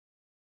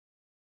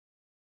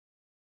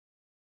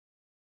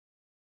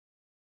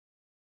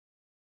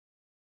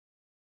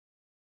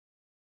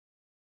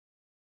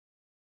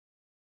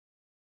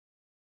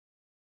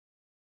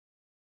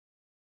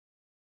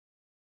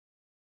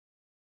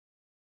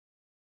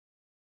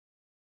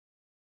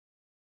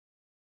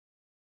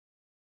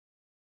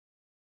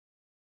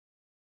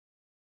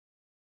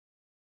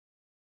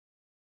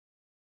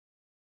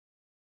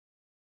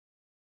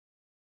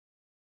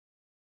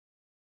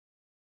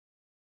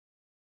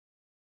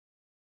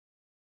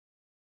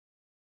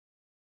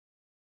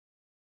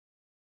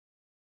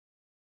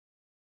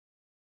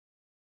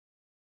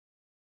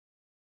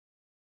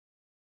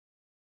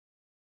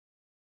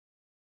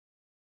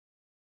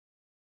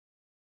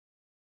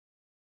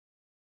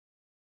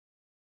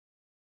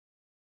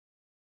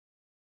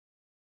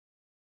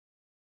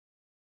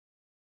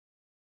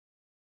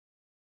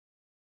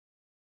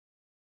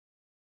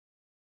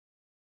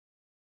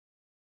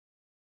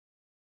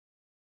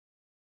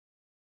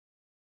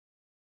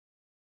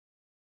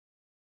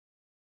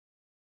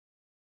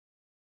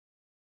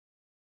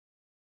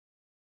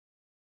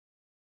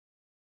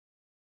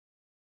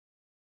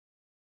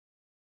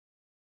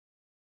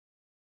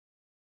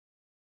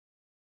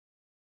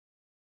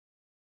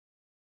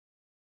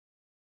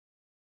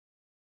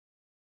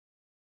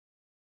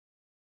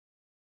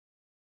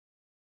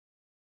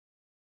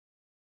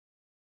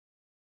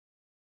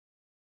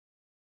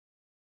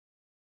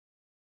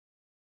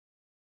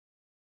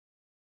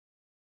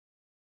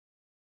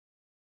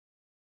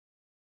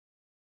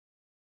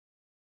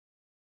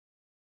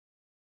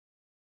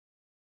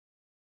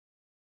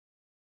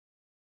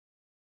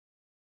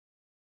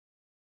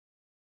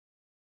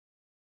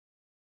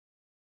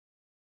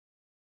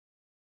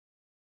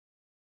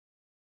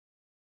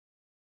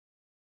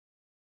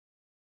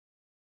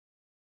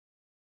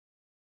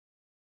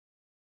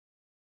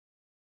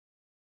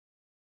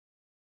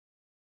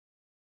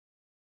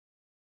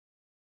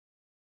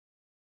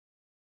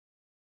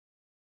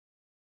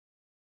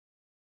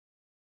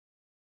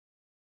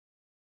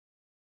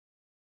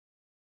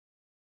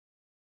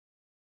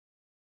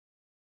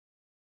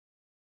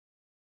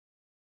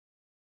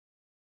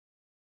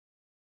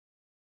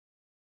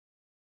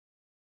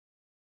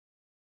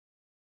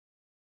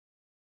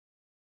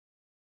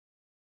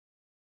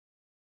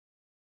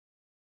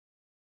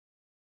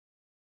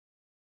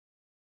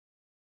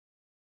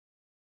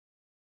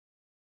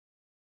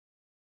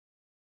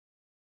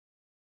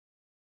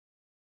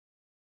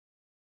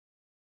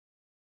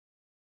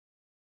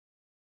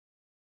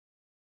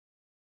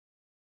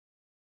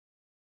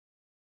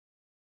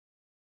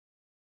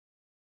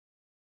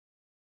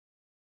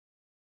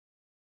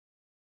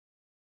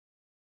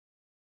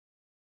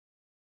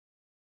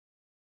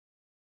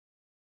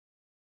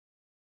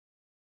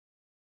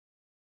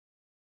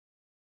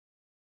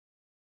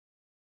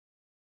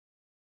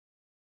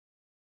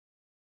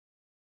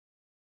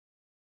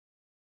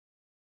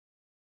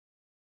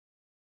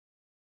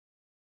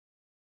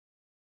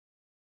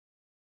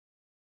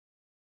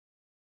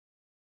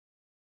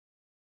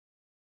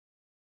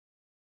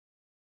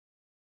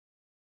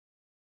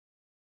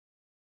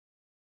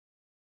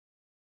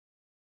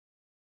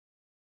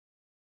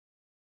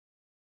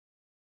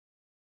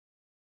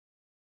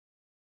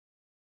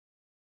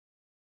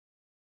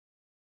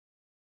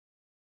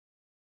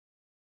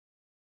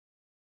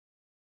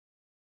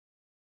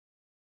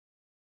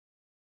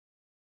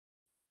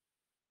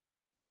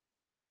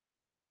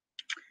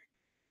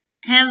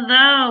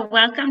Hello,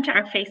 welcome to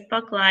our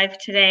Facebook Live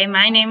today.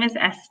 My name is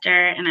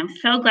Esther, and I'm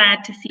so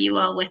glad to see you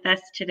all with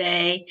us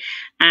today.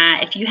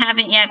 If you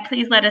haven't yet,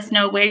 please let us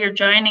know where you're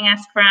joining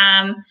us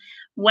from.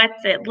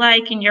 What's it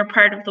like in your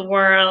part of the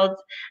world?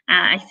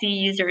 I see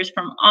users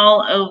from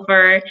all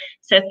over.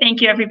 So thank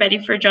you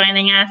everybody for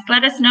joining us.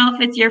 Let us know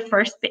if it's your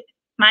first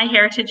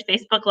MyHeritage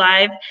Facebook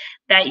Live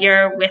that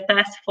you're with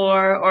us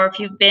for, or if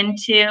you've been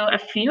to a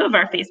few of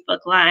our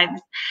Facebook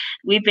Lives.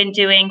 We've been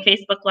doing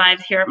Facebook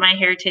Lives here at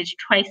MyHeritage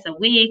twice a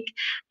week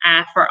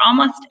for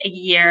almost a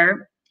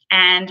year,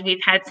 and we've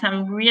had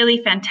some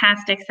really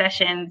fantastic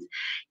sessions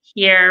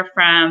here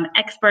from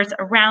experts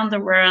around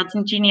the world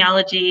in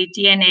genealogy,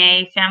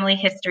 DNA, family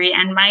history,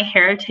 and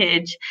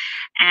MyHeritage.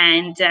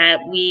 And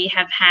we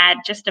have had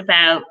just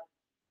about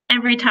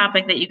every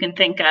topic that you can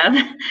think of.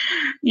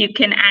 You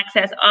can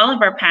access all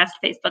of our past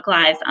Facebook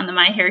Lives on the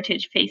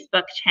MyHeritage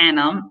Facebook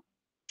channel,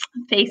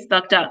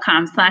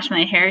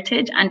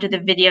 facebook.com/myheritage, under the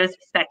videos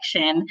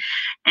section.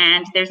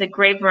 And there's a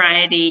great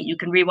variety. You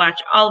can rewatch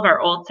all of our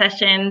old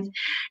sessions.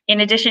 In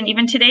addition,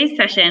 even today's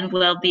session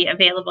will be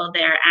available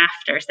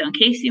thereafter. So in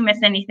case you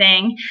miss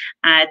anything,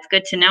 it's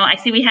good to know. I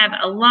see we have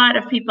a lot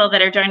of people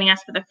that are joining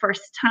us for the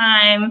first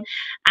time.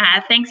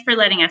 Thanks for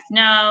letting us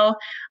know.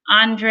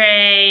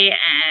 Andre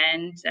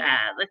and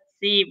let's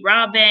see,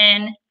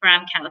 Robin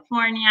from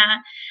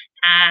California.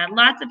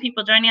 Lots of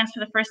people joining us for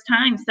the first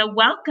time. So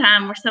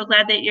welcome. We're so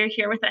glad that you're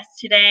here with us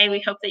today.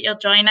 We hope that you'll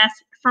join us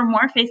for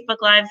more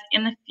Facebook Lives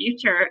in the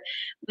future.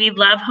 We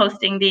love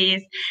hosting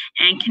these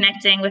and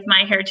connecting with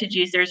MyHeritage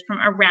users from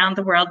around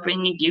the world,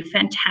 bringing you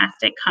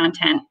fantastic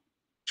content.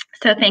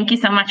 So thank you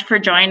so much for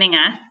joining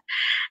us.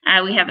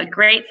 We have a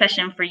great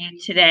session for you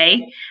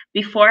today.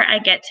 Before I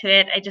get to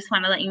it, I just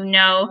want to let you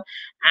know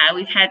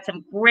we've had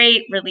some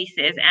great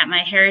releases at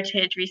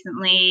MyHeritage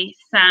recently,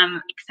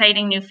 some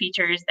exciting new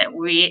features that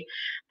we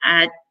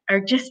are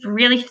just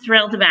really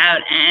thrilled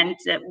about, and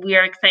we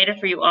are excited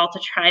for you all to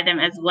try them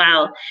as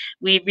well.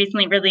 We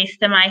recently released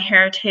the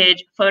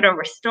MyHeritage Photo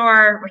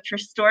Restore, which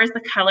restores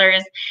the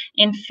colors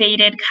in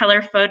faded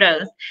color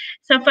photos.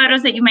 So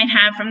photos that you might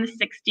have from the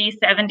 60s,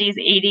 70s,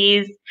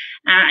 80s.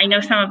 I know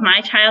some of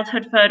my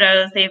childhood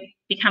photos, they've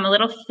become a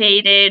little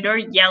faded or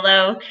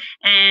yellow,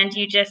 and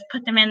you just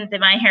put them in the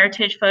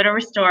MyHeritage Photo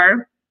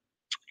Restore,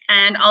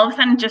 and all of a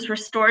sudden it just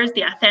restores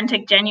the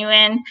authentic,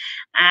 genuine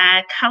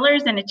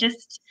colors, and it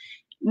just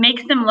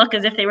makes them look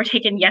as if they were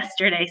taken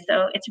yesterday.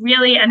 So it's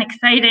really an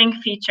exciting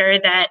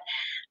feature that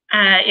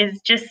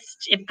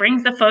it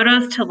brings the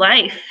photos to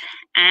life.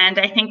 And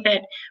I think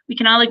that we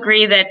can all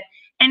agree that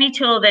any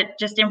tool that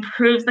just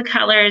improves the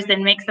colors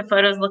and makes the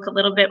photos look a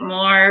little bit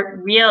more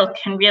real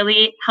can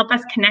really help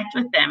us connect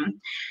with them.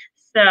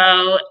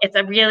 So it's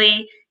a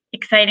really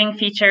exciting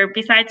feature.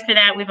 Besides for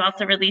that, we've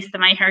also released the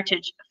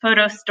MyHeritage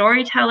Photo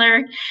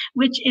Storyteller,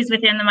 which is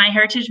within the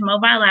MyHeritage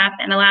mobile app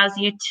and allows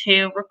you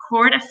to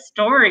record a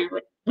story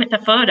with a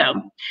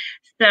photo.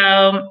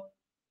 So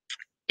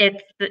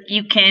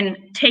you can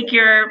take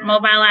your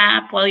mobile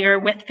app while you're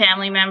with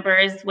family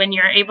members when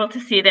you're able to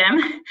see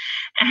them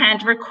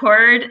and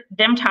record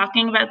them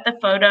talking about the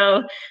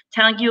photo,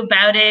 telling you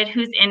about it,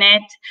 who's in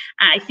it.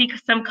 I see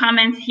some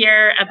comments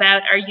here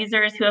about our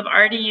users who have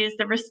already used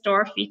the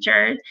Restore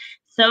feature.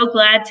 So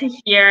glad to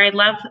hear. I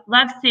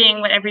love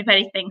seeing what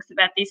everybody thinks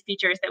about these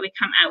features that we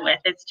come out with.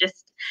 It's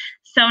just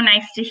so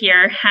nice to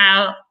hear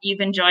how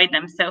you've enjoyed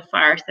them so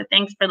far. So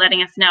thanks for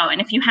letting us know.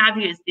 And if you have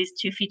used these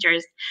two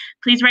features,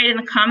 please write in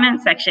the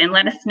comment section.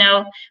 Let us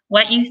know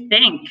what you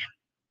think.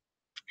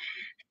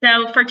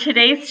 So for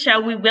today's show,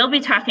 we will be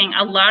talking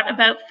a lot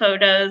about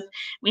photos.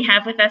 We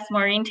have with us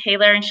Maureen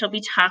Taylor, and she'll be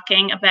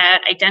talking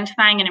about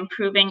identifying and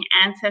improving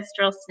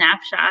ancestral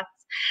snapshots.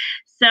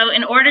 So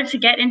in order to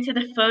get into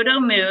the photo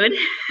mood,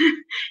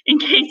 in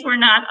case we're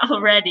not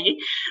already,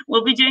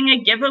 we'll be doing a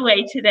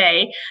giveaway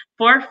today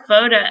for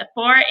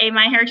a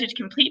MyHeritage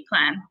Complete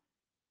Plan.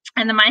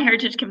 And the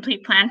MyHeritage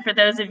Complete Plan, for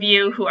those of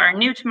you who are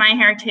new to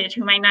MyHeritage,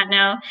 who might not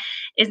know,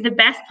 is the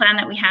best plan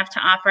that we have to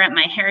offer at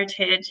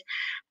MyHeritage.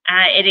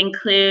 It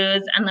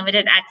includes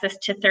unlimited access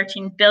to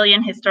 13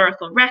 billion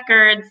historical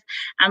records,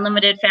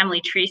 unlimited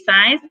family tree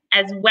size,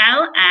 as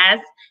well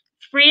as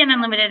free and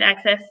unlimited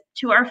access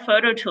to our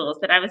photo tools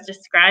that I was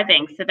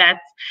describing. So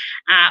that's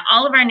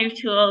all of our new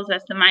tools.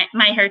 That's the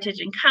MyHeritage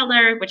in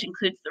Color, which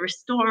includes the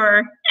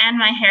Restore, and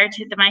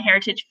the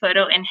MyHeritage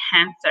Photo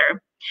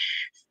Enhancer.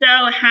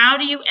 So how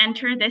do you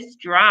enter this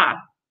draw?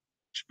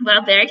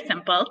 Well, very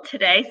simple.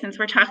 Today, since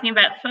we're talking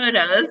about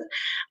photos,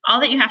 all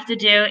that you have to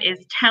do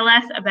is tell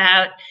us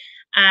about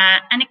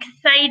an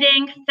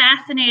exciting,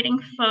 fascinating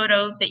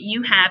photo that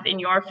you have in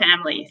your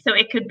family. So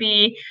it could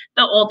be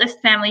the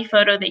oldest family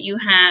photo that you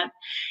have.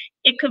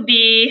 It could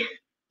be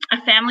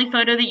a family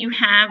photo that you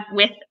have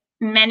with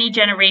many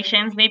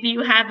generations. Maybe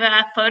you have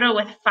a photo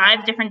with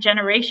 5 different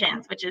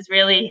generations, which is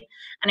really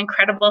an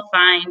incredible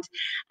find.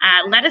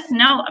 Let us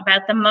know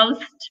about the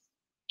most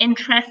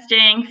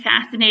interesting,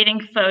 fascinating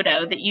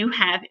photo that you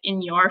have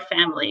in your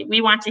family.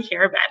 We want to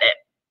hear about it.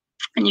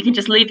 And you can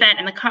just leave that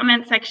in the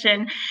comment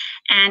section.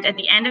 And at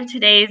the end of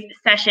today's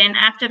session,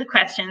 after the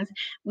questions,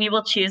 we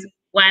will choose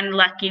one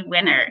lucky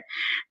winner.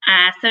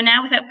 So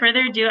now, without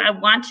further ado, I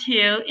want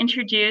to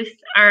introduce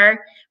our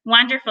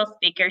wonderful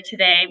speaker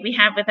today. We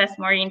have with us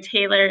Maureen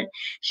Taylor.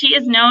 She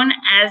is known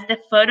as the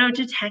photo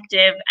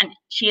detective, and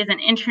she is an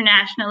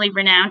internationally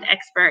renowned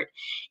expert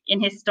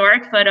in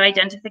historic photo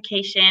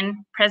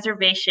identification,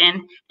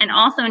 preservation, and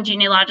also in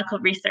genealogical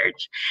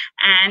research.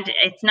 And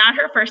it's not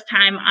her first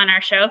time on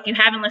our show. If you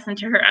haven't listened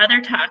to her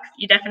other talks,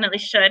 you definitely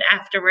should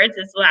afterwards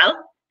as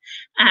well.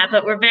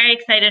 But we're very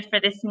excited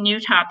for this new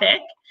topic.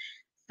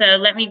 So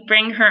let me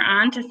bring her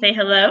on to say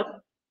hello.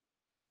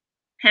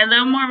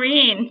 Hello,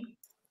 Maureen.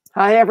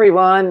 Hi,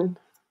 everyone.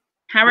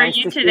 How are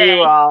you today? See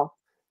you all.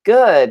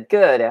 Good,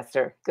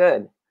 Esther.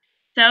 Good.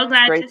 So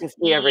glad great to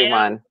see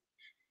everyone.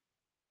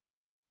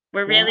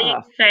 We're really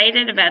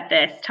excited about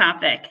this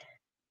topic.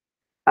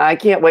 I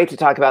can't wait to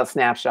talk about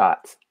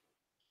snapshots.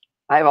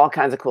 I have all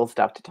kinds of cool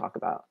stuff to talk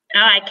about. Oh,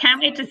 I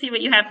can't wait to see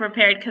what you have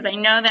prepared, because I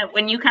know that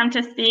when you come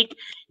to speak,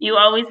 you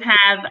always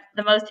have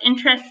the most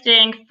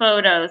interesting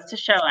photos to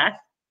show us.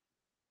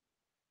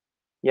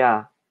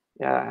 Yeah,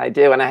 I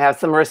do. And I have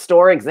some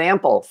restore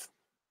examples.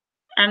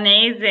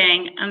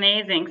 Amazing,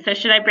 amazing. So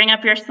should I bring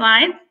up your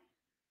slides?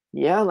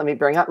 Yeah, let me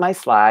bring up my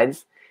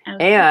slides.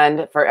 Okay.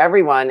 And for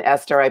everyone,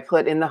 Esther, I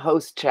put in the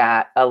host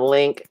chat a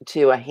link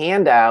to a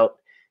handout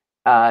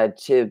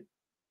to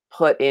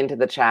put into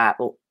the chat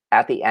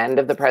at the end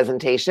of the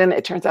presentation.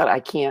 It turns out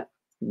I can't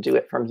do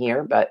it from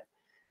here, but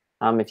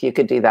if you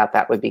could do that,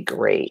 that would be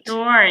great.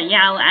 Sure,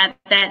 yeah, I'll add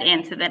that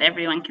in so that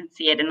everyone can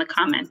see it in the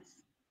comments.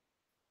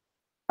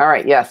 All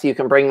right, yes, you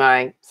can bring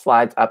my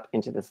slides up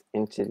into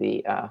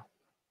the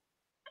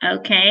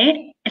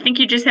Okay, I think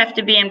you just have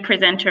to be in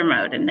presenter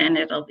mode and then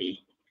it'll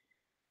be.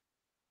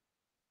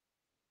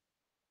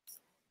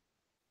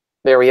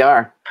 There we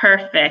are.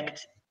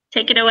 Perfect.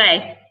 Take it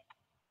away.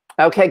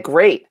 Okay,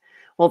 great.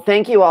 Well,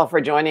 thank you all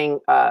for joining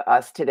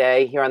us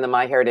today here on the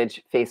MyHeritage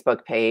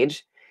Facebook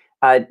page.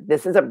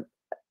 This is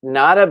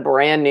not a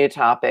brand new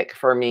topic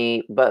for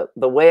me, but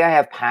the way I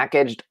have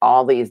packaged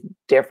all these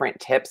different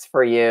tips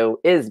for you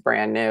is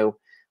brand new.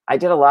 I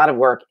did a lot of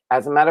work.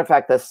 As a matter of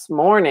fact, this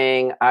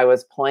morning I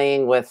was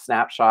playing with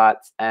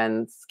snapshots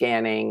and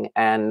scanning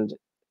and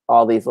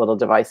all these little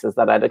devices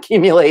that I'd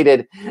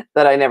accumulated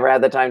that I never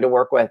had the time to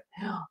work with.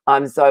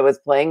 So I was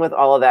playing with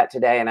all of that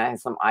today, and I have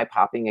some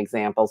eye-popping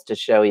examples to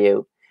show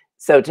you.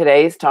 So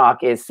today's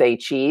talk is Say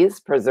Cheese,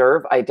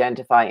 Preserve,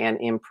 Identify, and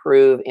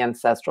Improve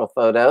Ancestral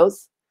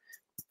Photos.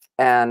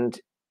 And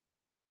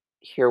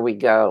here we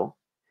go.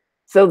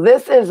 So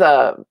this is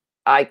a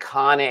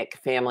iconic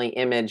family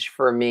image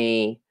for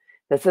me.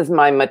 This is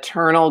my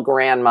maternal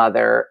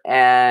grandmother,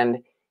 and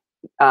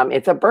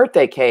it's a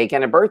birthday cake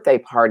and a birthday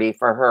party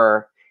for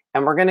her.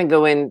 And we're going to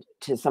go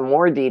into some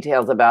more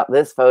details about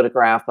this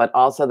photograph, but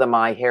also the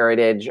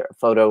MyHeritage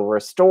Photo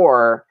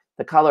Restore,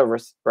 the color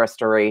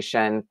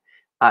restoration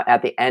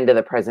at the end of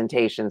the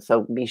presentation.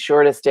 So be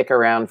sure to stick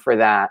around for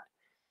that.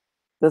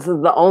 This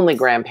is the only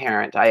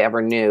grandparent I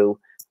ever knew.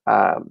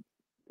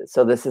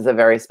 So this is a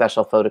very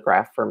special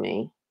photograph for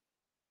me.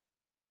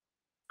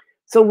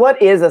 So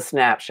what is a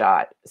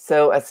snapshot?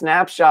 So a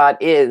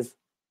snapshot is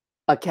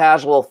a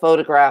casual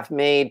photograph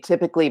made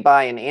typically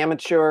by an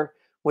amateur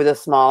with a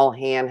small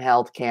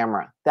handheld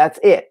camera. That's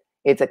it.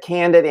 It's a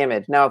candid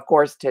image. Now, of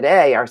course,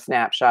 today our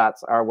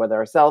snapshots are with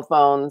our cell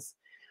phones,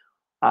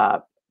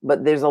 but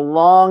there's a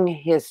long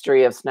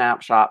history of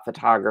snapshot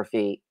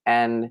photography,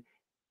 and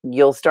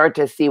you'll start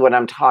to see what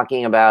I'm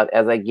talking about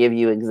as I give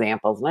you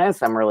examples. And I have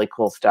some really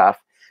cool stuff.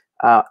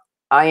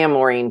 I am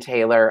Maureen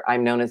Taylor.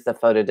 I'm known as the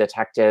Photo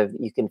Detective.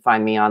 You can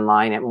find me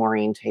online at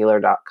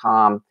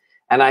maureentaylor.com.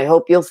 And I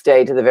hope you'll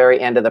stay to the very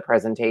end of the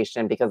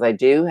presentation, because I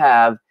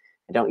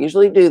don't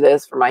usually do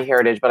this for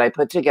MyHeritage, but I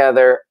put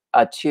together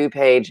a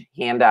 2-page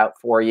handout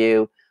for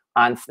you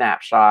on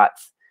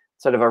snapshots,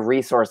 sort of a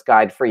resource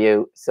guide for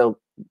you. So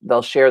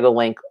they'll share the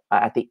link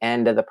at the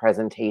end of the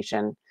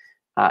presentation,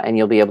 and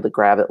you'll be able to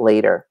grab it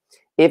later.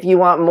 If you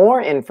want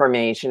more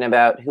information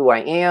about who I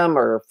am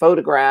or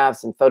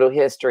photographs and photo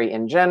history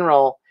in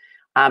general,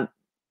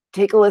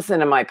 take a listen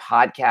to my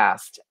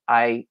podcast.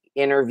 I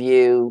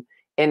interview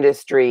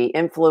industry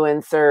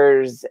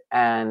influencers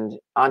and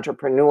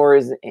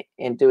entrepreneurs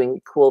in doing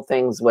cool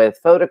things with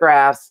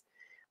photographs.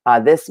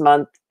 This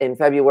month in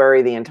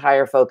February, the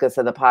entire focus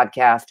of the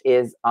podcast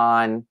is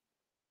on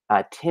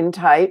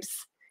tintypes.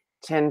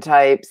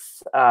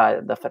 Tintypes,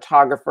 the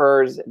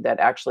photographers that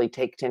actually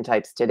take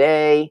tintypes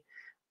today,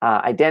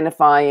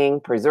 identifying,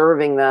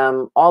 preserving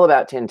them, all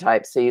about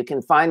tintypes. So you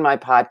can find my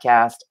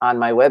podcast on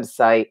my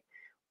website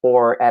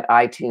or at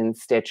iTunes,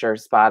 Stitcher,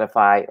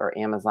 Spotify, or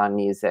Amazon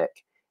Music.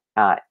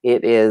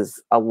 It is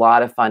a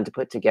lot of fun to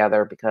put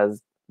together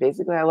because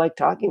basically I like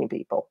talking to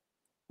people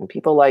and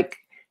people like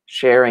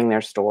sharing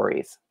their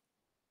stories.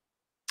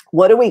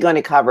 What are we going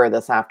to cover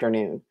this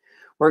afternoon?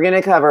 We're going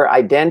to cover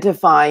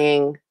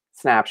identifying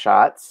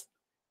snapshots,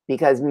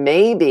 because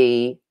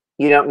maybe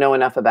you don't know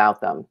enough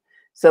about them.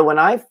 So when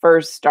I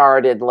first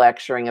started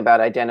lecturing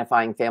about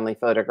identifying family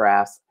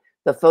photographs,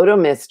 the photo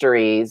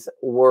mysteries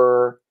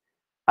were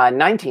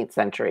 19th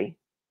century,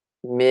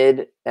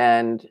 mid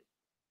and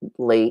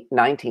late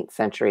 19th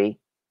century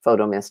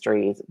photo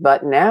mysteries.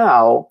 But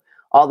now,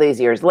 all these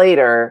years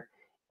later,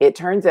 it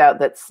turns out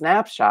that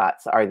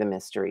snapshots are the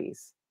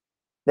mysteries,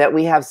 that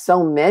we have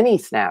so many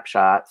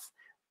snapshots,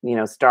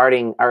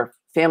 starting our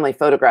family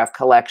photograph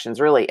collections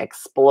really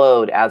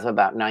explode as of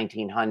about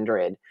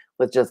 1900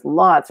 with just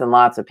lots and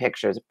lots of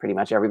pictures. Pretty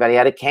much everybody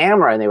had a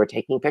camera and they were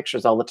taking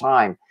pictures all the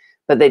time,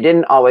 but they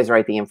didn't always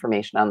write the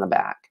information on the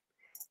back.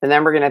 And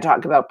then we're going to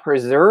talk about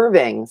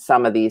preserving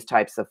some of these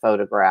types of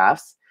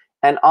photographs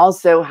and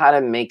also how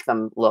to make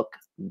them look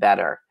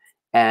better.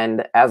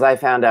 And as I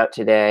found out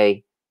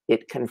today,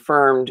 it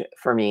confirmed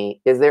for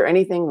me, is there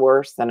anything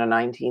worse than a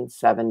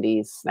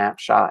 1970s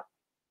snapshot?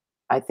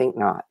 I think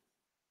not.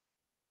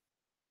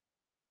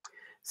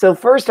 So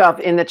first off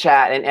in the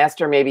chat, and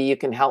Esther, maybe you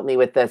can help me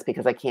with this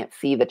because I can't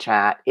see the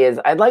chat, is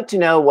I'd like to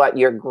know what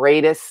your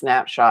greatest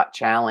snapshot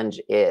challenge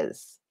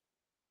is.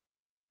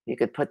 You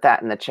could put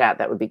that in the chat.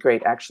 That would be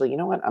great. Actually, you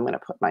know what? I'm going to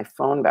put my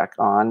phone back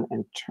on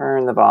and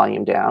turn the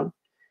volume down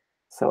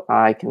so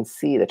I can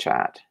see the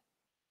chat.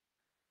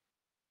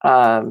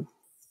 And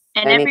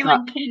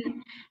everyone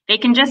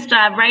can just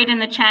write in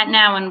the chat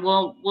now, and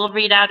we'll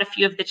read out a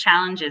few of the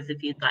challenges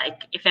if you'd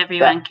like. If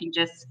everyone can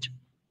just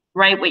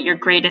write what your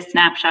greatest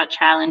snapshot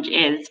challenge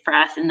is for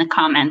us in the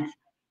comments.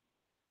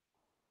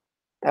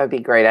 That would be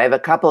great. I have a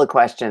couple of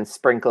questions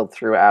sprinkled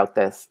throughout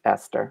this,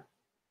 Esther.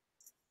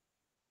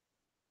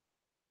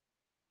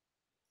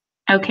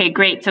 Okay,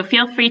 great. So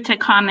feel free to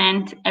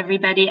comment,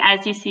 everybody,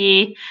 as you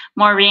see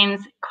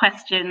Maureen's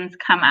questions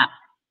come up.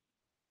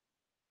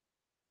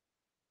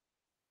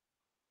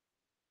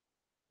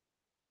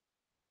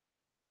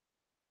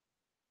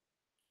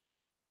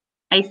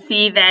 I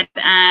see that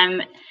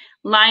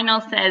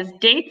Lionel says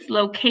dates,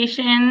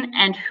 location,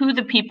 and who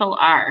the people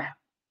are.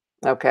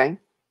 Okay.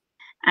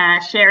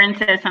 Sharon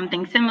says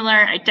something similar,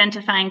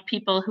 identifying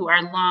people who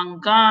are long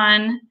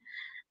gone.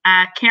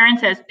 Karen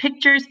says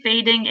pictures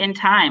fading in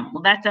time.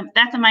 Well, that's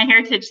a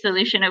MyHeritage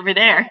solution over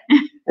there.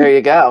 There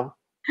you go.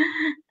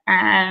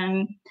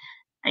 I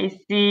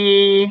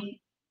see.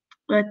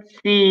 Let's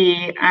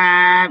see.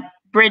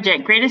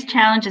 Bridget, greatest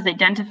challenge is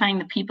identifying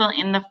the people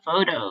in the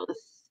photos.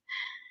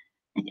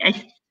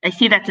 I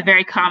see that's a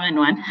very common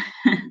one.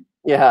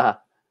 Yeah.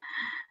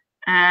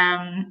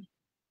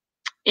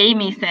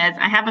 Amy says,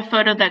 I have a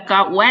photo that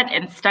got wet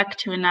and stuck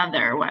to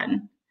another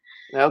one.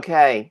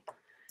 Okay.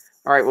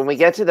 All right. When we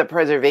get to the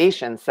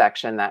preservation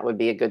section, that would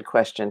be a good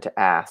question to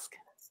ask.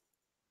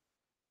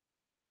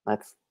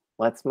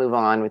 Let's move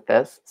on with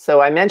this.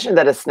 So I mentioned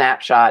that a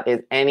snapshot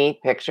is any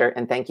picture,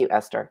 and thank you,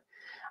 Esther.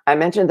 I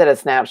mentioned that a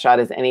snapshot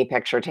is any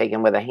picture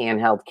taken with a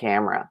handheld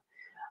camera,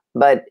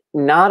 but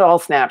not all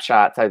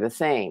snapshots are the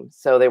same.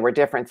 So there were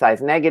different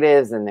size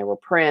negatives and there were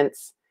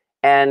prints,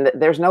 and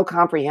there's no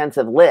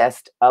comprehensive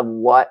list of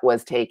what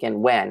was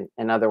taken when.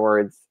 In other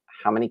words,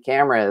 how many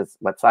cameras,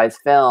 what size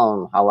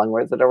film, how long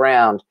was it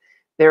around?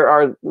 There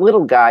are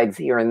little guides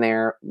here and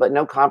there, but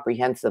no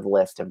comprehensive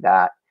list of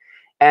that.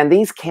 And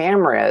these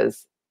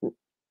cameras,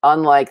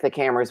 unlike the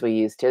cameras we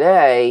use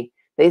today,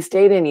 they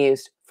stayed in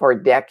use for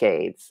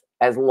decades,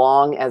 as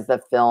long as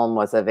the film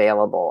was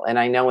available. And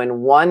I know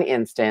in one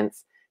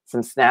instance,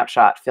 some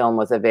snapshot film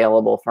was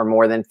available for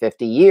more than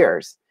 50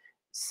 years.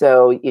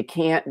 So you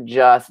can't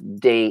just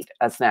date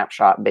a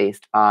snapshot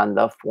based on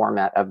the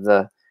format of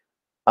the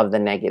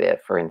negative,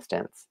 for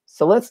instance.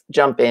 So let's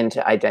jump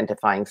into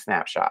identifying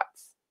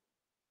snapshots.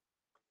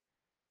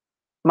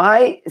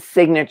 My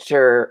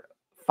signature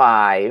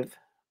 5,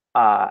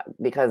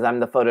 because I'm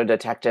the photo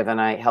detective and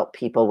I help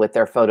people with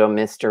their photo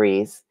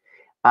mysteries,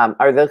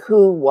 are the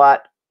who,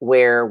 what,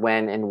 where,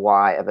 when, and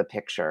why of a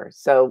picture.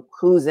 So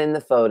who's in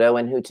the photo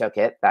and who took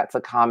it? That's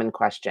a common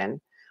question.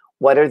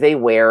 What are they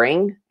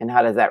wearing? And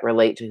how does that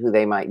relate to who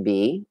they might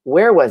be?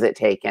 Where was it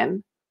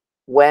taken?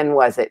 When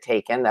was it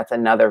taken? That's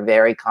another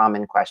very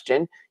common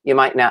question. You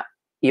might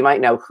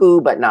know who,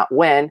 but not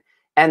when.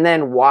 And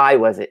then why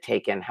was it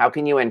taken? How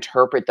can you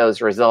interpret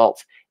those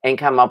results and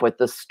come up with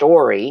the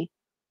story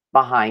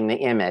behind the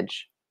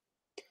image?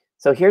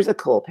 So here's a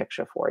cool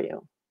picture for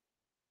you.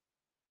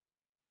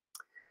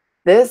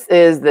 This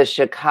is the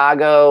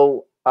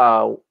Chicago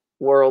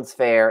World's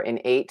Fair in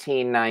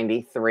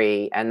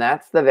 1893, and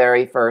that's the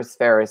very first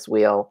Ferris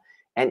wheel.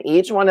 And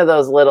each one of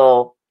those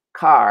little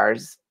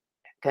cars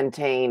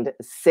contained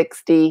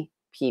 60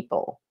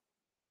 people.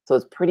 So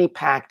it's pretty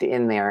packed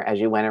in there as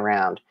you went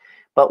around.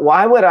 But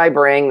why would I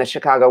bring the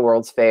Chicago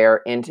World's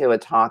Fair into a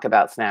talk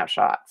about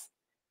snapshots?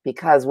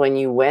 Because when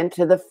you went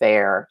to the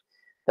fair,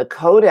 the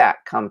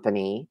Kodak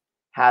company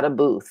had a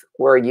booth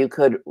where you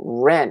could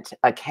rent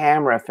a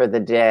camera for the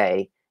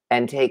day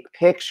and take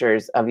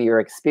pictures of your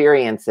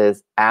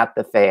experiences at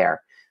the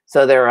fair.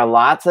 So there are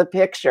lots of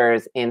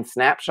pictures in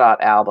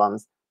snapshot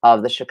albums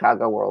of the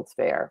Chicago World's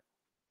Fair.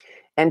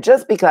 And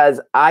just because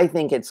I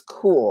think it's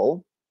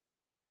cool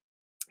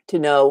to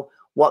know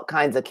what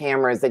kinds of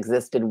cameras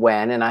existed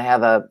when, and I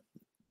have a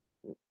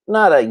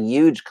not a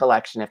huge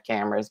collection of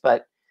cameras,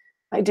 but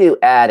I do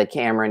add a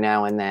camera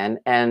now and then.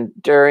 And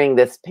during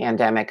this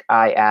pandemic,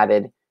 I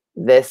added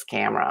this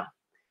camera.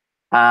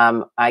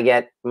 I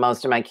get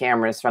most of my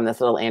cameras from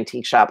this little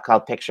antique shop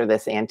called Picture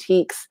This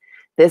Antiques.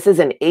 This is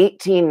an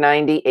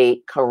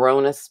 1898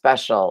 Corona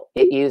Special.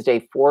 It used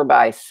a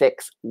 4x6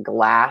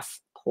 glass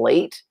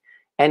plate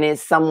and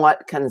is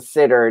somewhat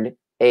considered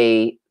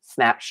a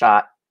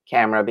snapshot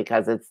camera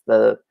because it's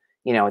the,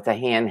 it's a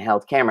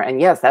handheld camera. And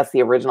yes, that's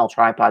the original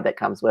tripod that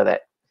comes with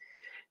it.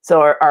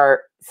 So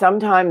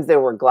sometimes there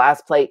were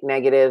glass plate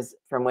negatives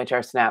from which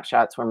our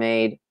snapshots were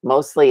made.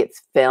 Mostly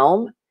it's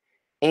film.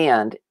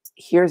 And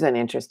here's an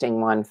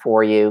interesting one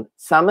for you.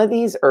 Some of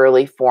these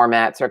early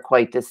formats are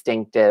quite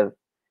distinctive.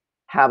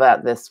 How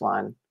about this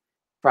one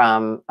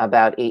from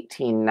about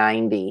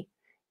 1890?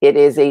 It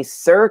is a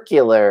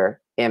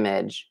circular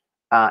image.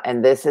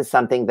 And this is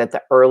something that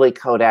the early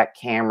Kodak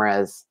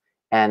cameras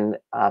and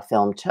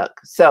film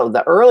took. So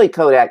the early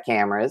Kodak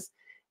cameras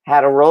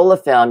had a roll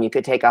of film. You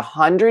could take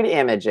 100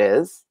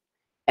 images.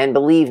 And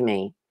believe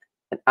me,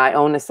 I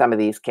own some of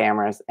these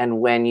cameras. And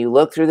when you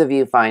look through the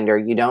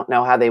viewfinder, you don't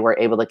know how they were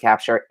able to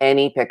capture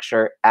any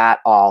picture at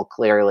all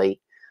clearly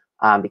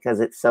because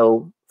it's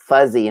so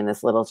fuzzy in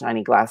this little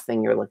tiny glass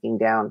thing you're looking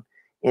down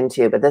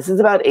into. But this is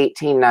about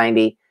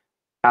 1890,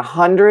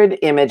 100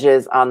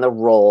 images on the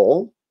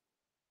roll.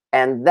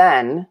 And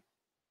then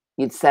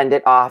you'd send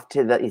it off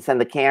to you send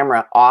the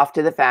camera off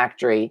to the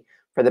factory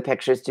for the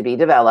pictures to be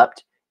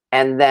developed.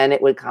 And then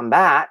it would come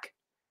back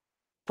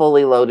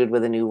fully loaded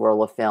with a new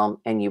roll of film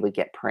and you would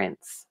get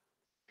prints.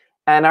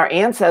 And our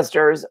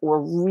ancestors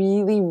were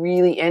really,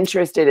 really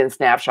interested in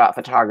snapshot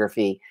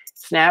photography.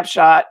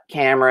 Snapshot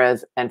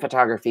cameras and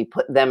photography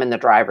put them in the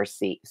driver's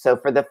seat. So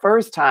for the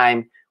first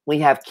time, we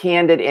have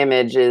candid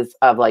images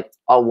of like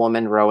a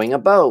woman rowing a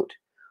boat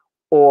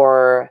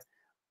or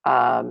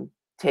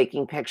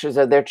taking pictures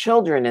of their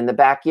children in the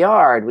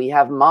backyard. We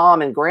have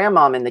mom and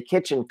grandmom in the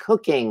kitchen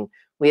cooking.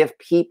 We have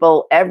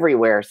people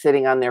everywhere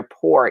sitting on their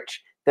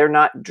porch. They're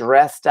not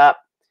dressed up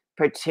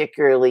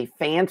particularly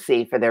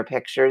fancy for their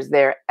pictures.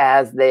 They're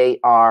as they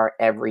are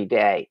every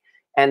day.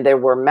 And there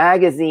were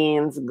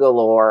magazines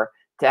galore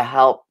to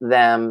help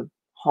them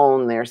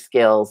hone their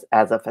skills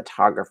as a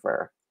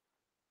photographer.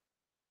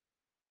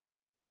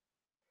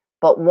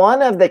 But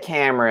one of the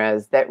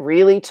cameras that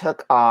really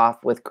took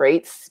off with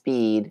great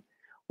speed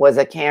was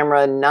a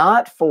camera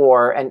not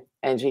for, and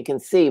as you can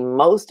see,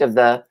 most of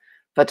the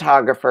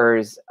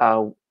photographers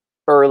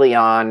early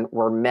on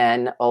were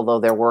men, although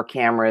there were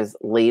cameras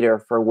later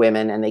for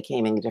women and they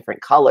came in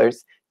different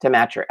colors to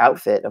match your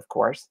outfit, of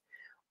course.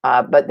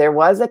 But there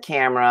was a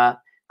camera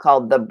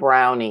called the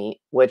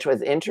Brownie, which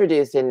was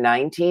introduced in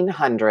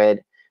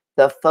 1900.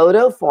 The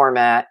photo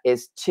format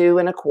is 2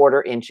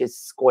 1/4 inches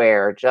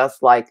square,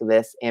 just like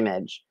this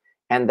image.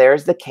 And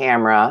there's the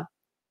camera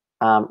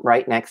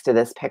right next to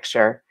this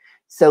picture.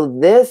 So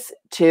this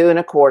 2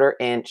 1/4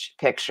 inch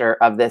picture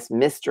of this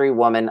mystery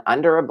woman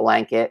under a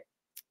blanket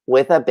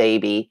with a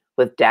baby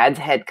with dad's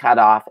head cut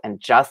off and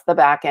just the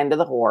back end of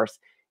the horse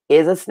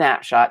is a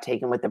snapshot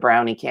taken with the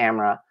Brownie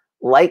camera.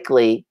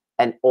 Likely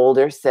an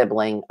older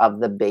sibling of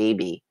the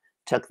baby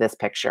took this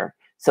picture.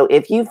 So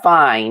if you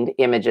find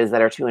images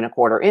that are 2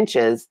 1/4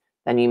 inches,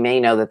 then you may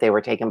know that they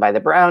were taken by the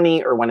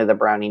Brownie or one of the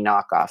Brownie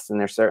knockoffs. And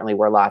there certainly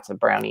were lots of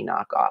Brownie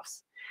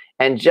knockoffs.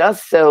 And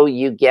just so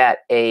you get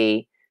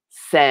a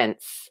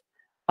sense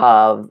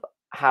of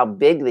how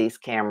big these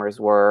cameras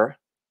were,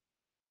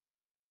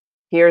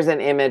 here's an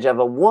image of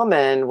a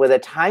woman with a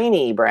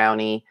tiny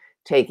Brownie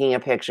taking a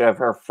picture of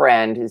her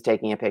friend who's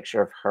taking a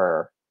picture of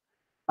her.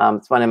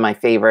 It's one of my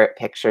favorite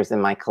pictures in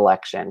my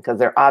collection because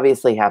they're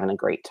obviously having a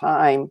great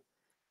time.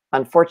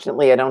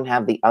 Unfortunately, I don't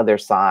have the other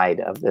side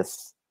of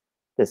this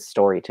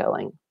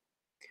storytelling.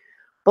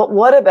 But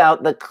what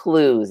about the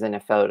clues in a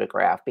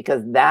photograph?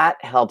 Because that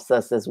helps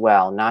us as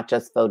well, not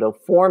just photo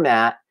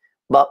format,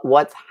 but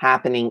what's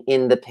happening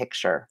in the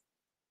picture.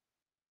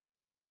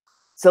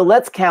 So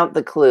let's count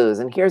the clues.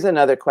 And here's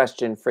another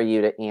question for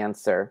you to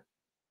answer.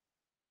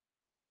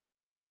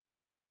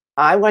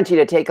 I want you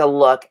to take a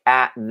look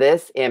at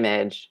this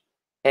image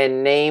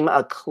and name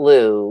a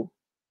clue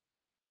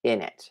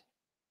in it.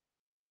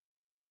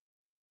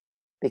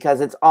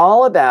 Because it's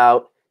all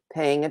about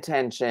paying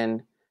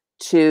attention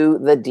to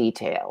the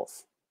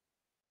details.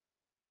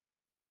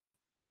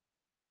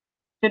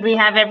 Should we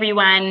have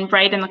everyone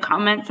write in the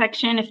comment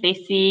section if they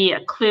see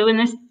a clue in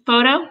this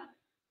photo?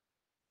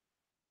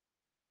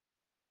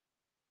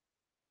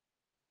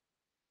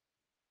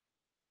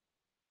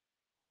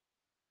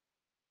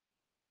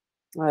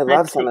 I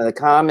love some of the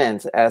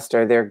comments,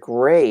 Esther. They're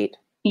great.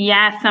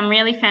 Yeah, some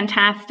really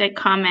fantastic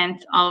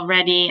comments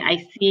already.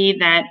 I see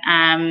that,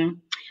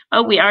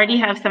 oh, we already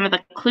have some of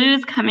the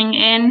clues coming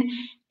in.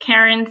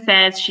 Karen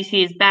says she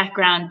sees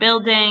background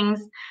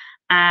buildings.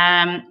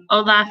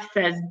 Olaf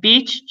says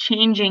beach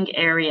changing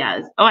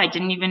areas. Oh, I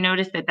didn't even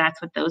notice that that's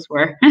what those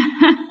were.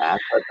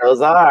 That's what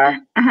those are.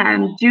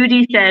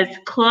 Judy says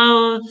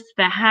clothes,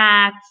 the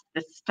hats,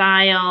 the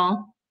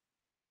style.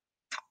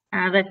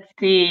 Let's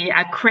see.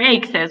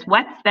 Craig says,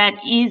 "What's that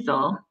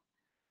easel?"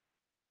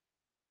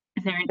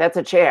 Is there That's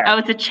a chair. Oh,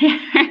 it's a chair.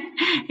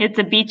 It's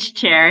a beach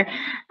chair.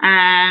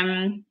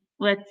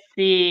 Let's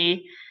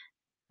see.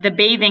 The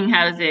bathing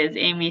houses,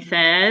 Amy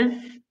says.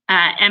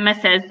 Emma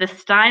says, the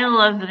style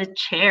of the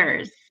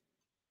chairs.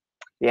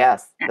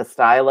 Yes, the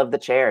style of the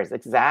chairs.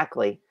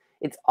 Exactly.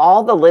 It's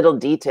all the little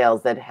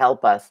details that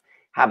help us.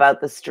 How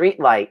about the street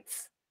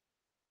lights?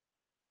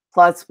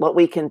 Plus, what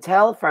we can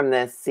tell from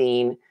this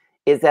scene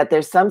is that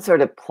there's some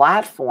sort of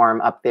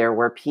platform up there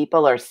where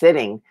people are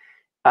sitting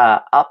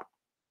up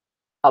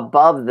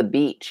above the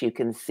beach. You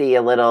can see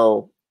a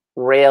little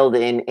railed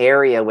in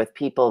area with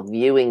people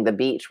viewing the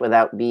beach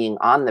without being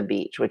on the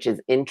beach, which is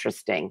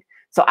interesting.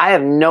 So I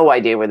have no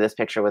idea where this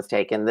picture was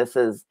taken. This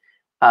is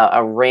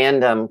a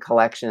random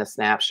collection of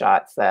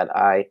snapshots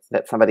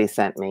that somebody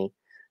sent me.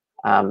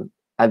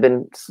 I've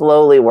been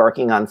slowly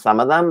working on some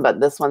of them, but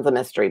this one's a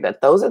mystery.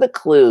 But those are the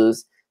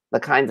clues, the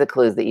kinds of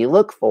clues that you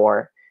look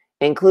for,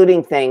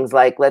 including things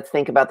like, let's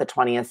think about the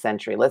 20th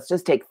century. Let's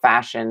just take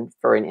fashion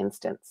for an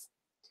instance.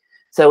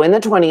 So in the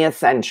 20th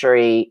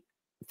century,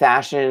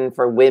 fashion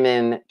for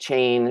women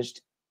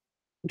changed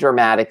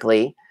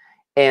dramatically,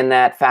 and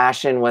that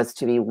fashion was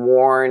to be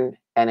worn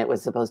and it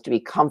was supposed to be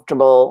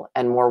comfortable,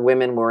 and more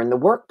women were in the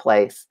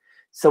workplace.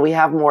 So we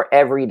have more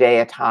everyday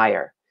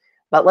attire.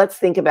 But let's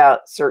think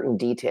about certain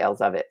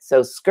details of it.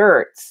 So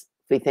skirts,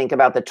 if we think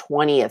about the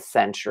 20th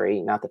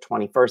century, not the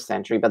 21st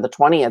century, but the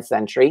 20th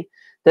century,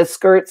 the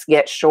skirts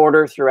get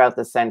shorter throughout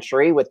the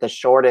century, with the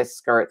shortest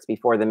skirts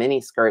before the mini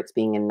skirts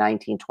being in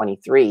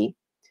 1923.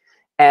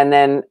 And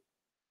then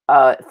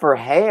for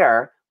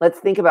hair, let's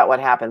think about what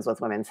happens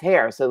with women's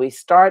hair. So we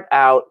start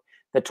out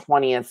the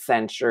 20th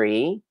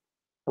century,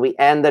 we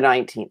end the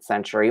 19th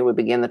century, we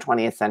begin the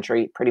 20th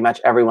century, pretty much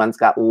everyone's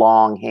got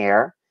long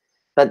hair.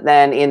 But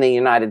then in the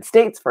United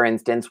States, for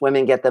instance,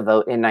 women get the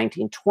vote in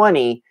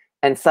 1920,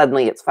 and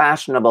suddenly it's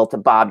fashionable to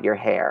bob your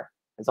hair.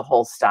 There's a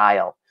whole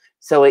style.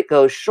 So it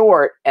goes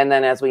short, and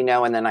then as we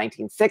know in the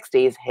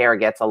 1960s, hair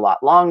gets a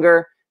lot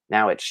longer.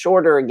 Now it's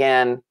shorter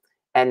again.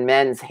 And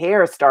men's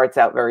hair starts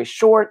out very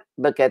short,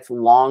 but gets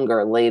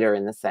longer later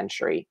in the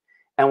century.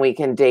 And we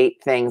can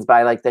date things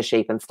by like the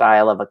shape and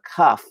style of a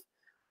cuff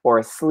or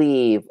a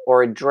sleeve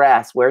or a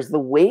dress. Where's the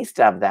waist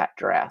of that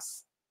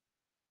dress?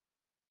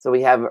 So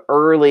we have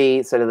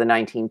early, sort of the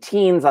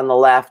 19-teens on the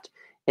left.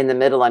 In the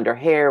middle under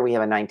hair, we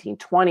have a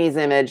 1920s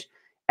image.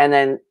 And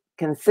then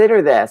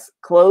consider this,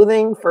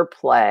 clothing for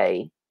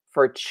play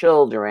for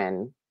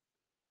children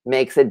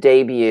makes a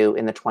debut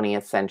in the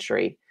 20th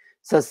century.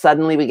 So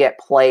suddenly we get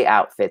play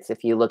outfits.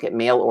 If you look at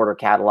mail order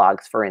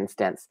catalogs, for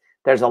instance,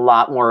 there's a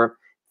lot more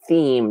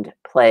themed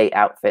play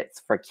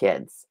outfits for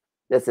kids.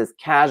 This is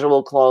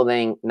casual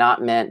clothing,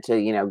 not meant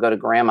to, go to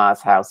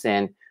grandma's house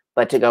in,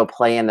 but to go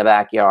play in the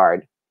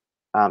backyard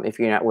if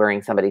you're not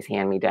wearing somebody's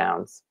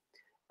hand-me-downs.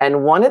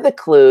 And one of the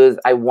clues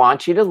I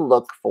want you to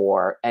look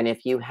for, and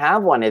if you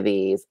have one of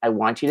these, I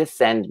want you to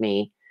send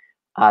me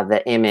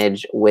the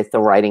image with the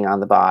writing on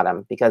the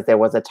bottom, because there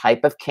was a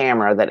type of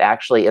camera that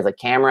actually is a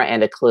camera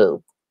and a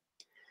clue.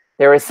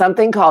 There is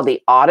something called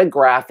the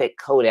autographic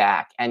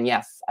Kodak. And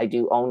yes, I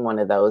do own one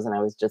of those, and I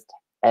was just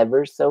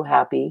ever so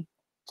happy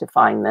to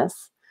find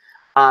this.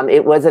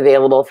 It was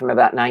available from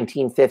about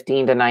 1915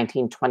 to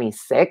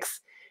 1926,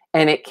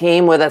 and it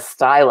came with a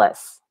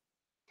stylus.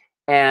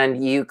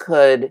 And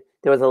there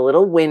was a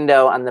little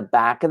window on the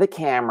back of the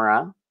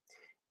camera,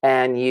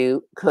 and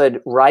you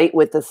could write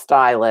with the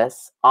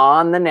stylus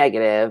on the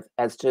negative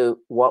as to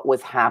what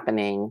was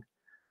happening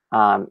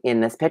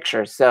in this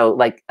picture. So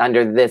like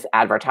under this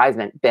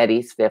advertisement,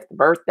 Betty's 5th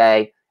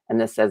birthday, and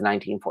this says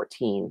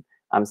 1914.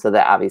 So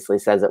that obviously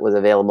says it was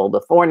available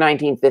before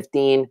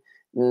 1915.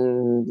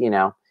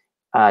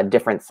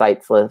 Different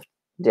sites list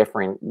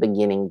different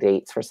beginning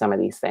dates for some of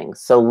these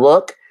things. So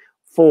look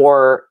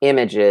for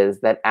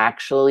images that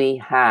actually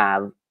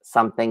have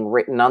something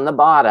written on the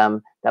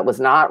bottom that was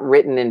not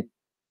written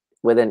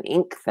with an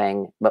ink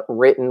thing, but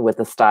written with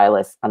a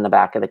stylus on the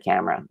back of the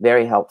camera.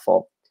 Very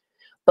helpful.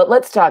 But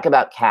let's talk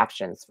about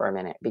captions for a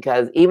minute,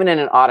 because even in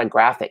an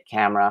autographic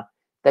camera,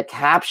 the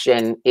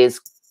caption is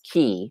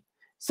key.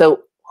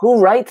 So who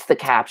writes the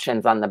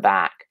captions on the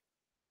back?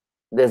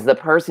 Is the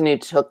person who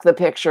took the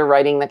picture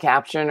writing the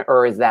caption,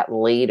 or is that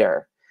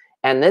later?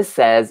 And this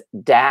says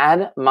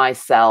Dad,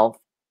 myself,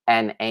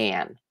 and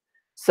Anne.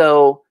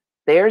 So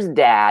there's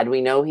Dad.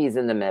 We know he's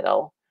in the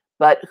middle.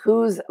 But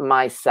who's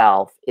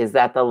myself? Is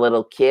that the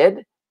little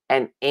kid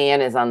and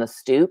Anne is on the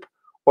stoop?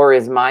 Or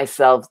is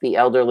myself the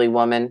elderly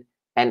woman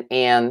and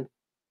Anne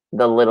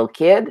the little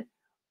kid?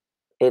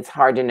 It's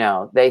hard to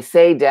know. They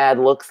say Dad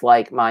looks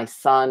like my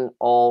son,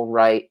 all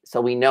right. So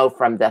we know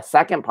from the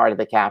second part of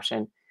the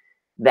caption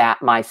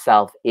that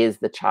myself is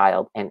the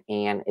child and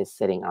Anne is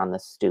sitting on the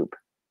stoop.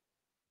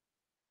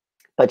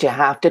 But you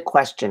have to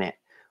question it.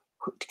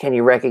 Can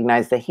you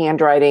recognize the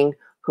handwriting?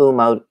 Who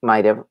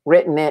might have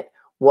written it?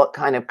 What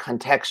kind of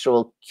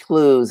contextual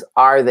clues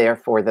are there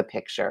for the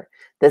picture?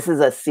 This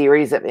is a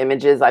series of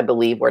images, I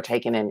believe, were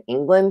taken in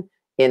England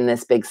in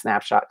this big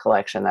snapshot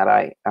collection that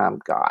I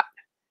got.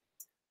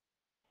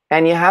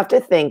 And you have to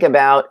think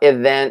about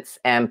events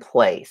and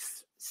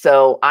place.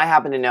 So I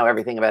happen to know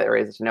everything about there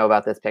is to know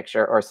about this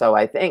picture, or so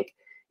I think.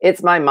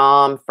 It's my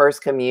mom,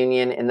 first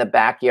communion in the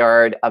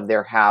backyard of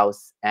their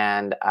house,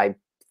 and I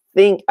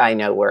think I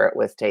know where it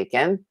was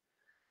taken.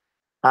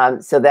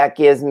 So that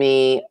gives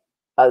me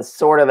a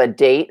sort of a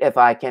date if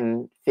I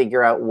can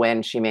figure out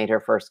when she made her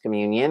first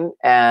communion,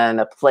 and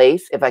a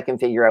place if I can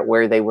figure out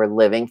where they were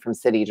living from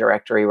city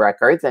directory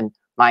records. And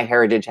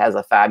MyHeritage has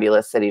a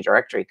fabulous city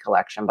directory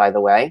collection, by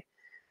the way.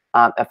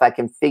 If I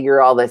can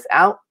figure all this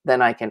out,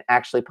 then I can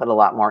actually put a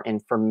lot more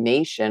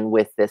information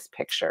with this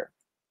picture.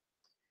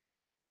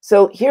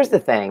 So here's the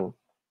thing.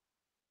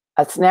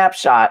 A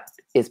snapshot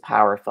is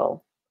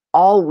powerful.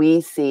 All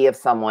we see of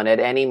someone at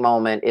any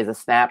moment is a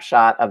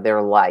snapshot of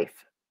their life.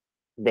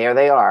 There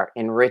they are,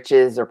 in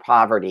riches or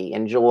poverty,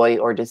 in joy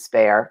or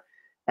despair.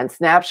 And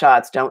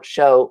snapshots don't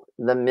show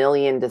the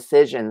million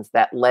decisions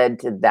that led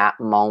to that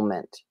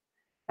moment.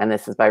 And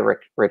this is by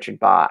Richard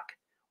Bach.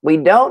 We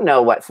don't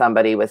know what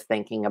somebody was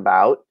thinking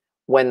about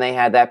when they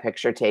had that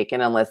picture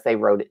taken unless they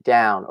wrote it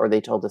down or they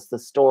told us the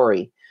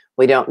story.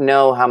 We don't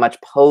know how much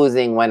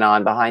posing went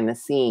on behind the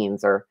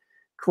scenes or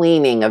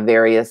cleaning of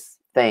various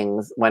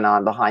things went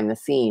on behind the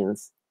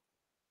scenes,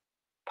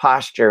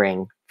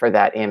 posturing for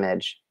that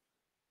image.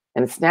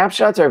 And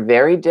snapshots are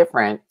very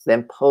different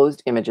than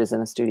posed images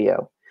in a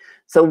studio.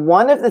 So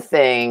one of the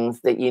things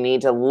that you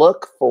need to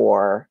look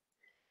for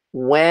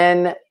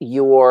when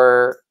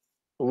you're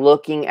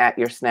looking at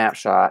your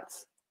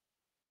snapshots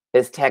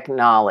is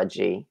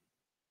technology.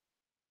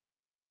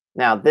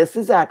 Now, this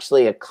is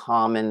actually a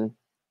common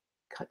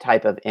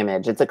type of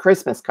image. It's a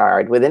Christmas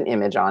card with an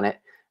image on it.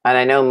 And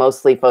I know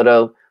mostly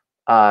photo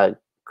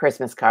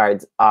Christmas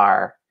cards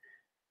are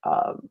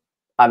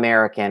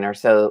American, or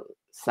so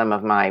some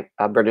of my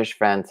British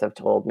friends have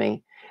told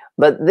me.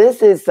 But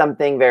this is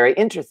something very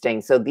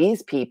interesting. So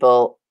these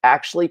people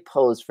actually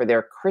posed for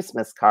their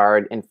Christmas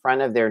card in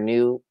front of their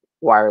new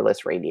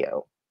wireless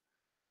radio.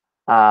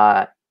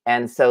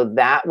 And so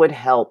that would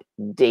help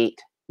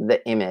date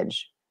the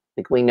image.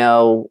 Like, we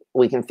know,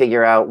 we can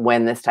figure out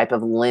when this type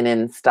of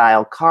linen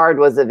style card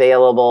was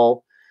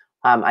available.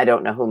 I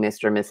don't know who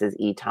Mr. and Mrs.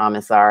 E.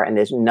 Thomas are, and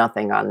there's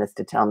nothing on this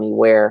to tell me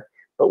where,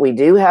 but we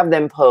do have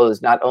them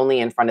posed not only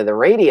in front of the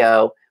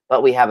radio,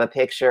 but we have a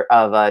picture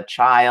of a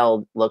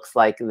child, looks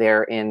like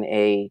they're in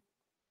a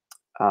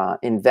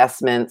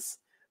investments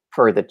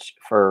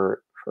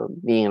for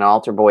being an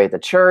altar boy at the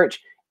church.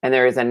 And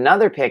there is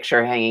another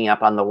picture hanging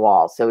up on the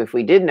wall. So if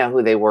we did know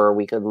who they were,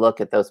 we could look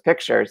at those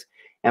pictures.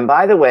 And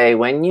by the way,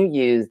 when you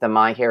use the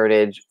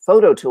MyHeritage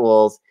photo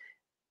tools,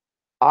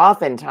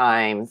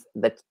 oftentimes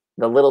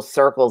the little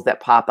circles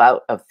that pop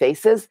out of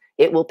faces,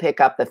 it will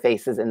pick up the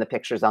faces in the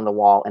pictures on the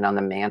wall and on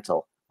the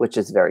mantle, which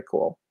is very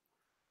cool.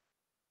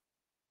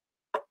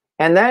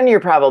 And then you're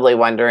probably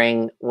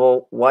wondering,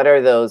 well, what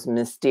are those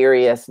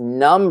mysterious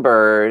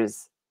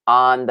numbers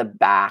on the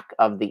back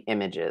of the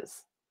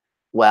images?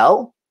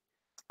 Well,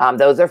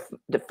 those are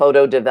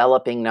photo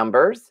developing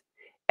numbers.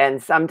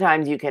 And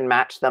sometimes you can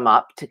match them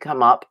up to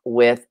come up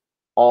with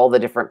all the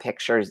different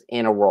pictures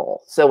in a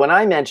roll. So when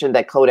I mentioned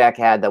that Kodak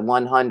had the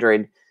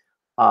 100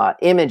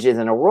 images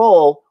in a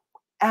roll,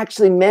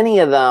 actually many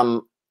of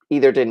them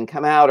either didn't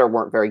come out or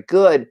weren't very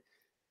good.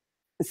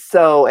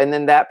 So, and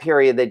then that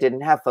period, they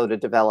didn't have photo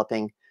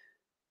developing.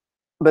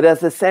 But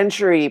as the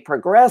century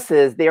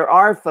progresses, there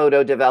are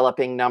photo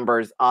developing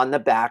numbers on the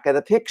back of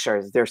the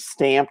pictures. They're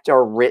stamped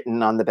or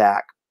written on the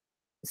back.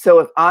 So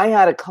if I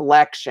had a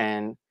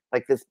collection,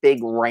 like this big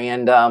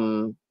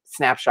random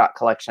snapshot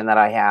collection that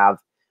I have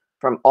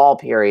from all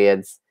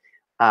periods,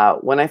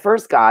 when I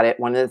first got it,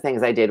 one of the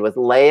things I did was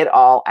lay it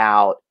all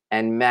out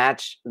and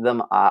match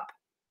them up,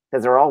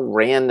 because they're all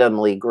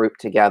randomly grouped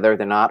together.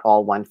 They're not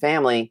all one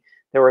family.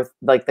 There were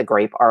like the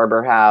Grape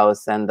Arbor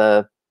house, and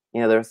there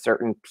are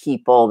certain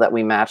people that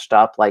we matched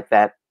up, like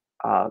that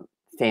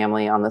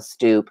family on the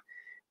stoop,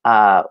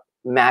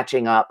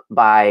 matching up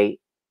by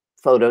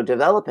photo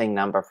developing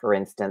number, for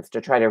instance,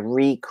 to try to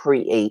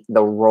recreate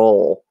the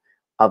role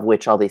of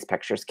which all these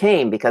pictures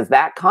came. Because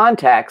that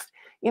context,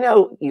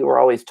 you were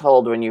always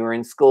told when you were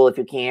in school, if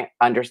you can't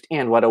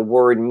understand what a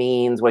word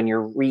means when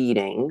you're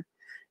reading,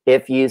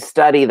 if you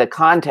study the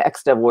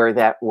context of where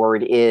that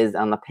word is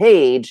on the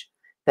page,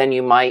 then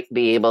you might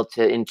be able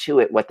to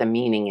intuit what the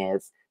meaning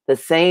is. The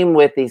same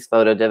with these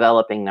photo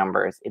developing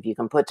numbers. If you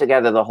can put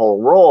together the whole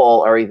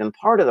roll or even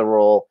part of the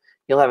roll,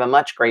 you'll have a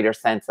much greater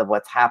sense of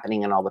what's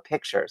happening in all the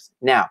pictures.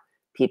 Now,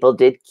 people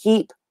did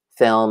keep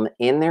film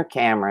in their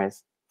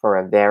cameras for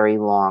a very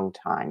long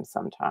time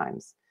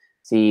sometimes.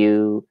 So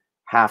you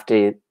have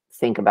to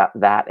think about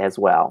that as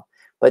well.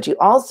 But you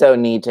also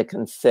need to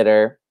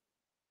consider,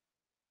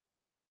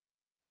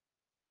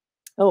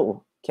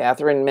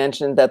 Catherine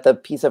mentioned that the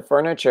piece of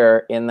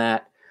furniture in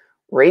that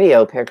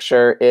radio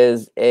picture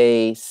is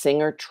a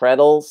Singer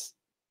Treadles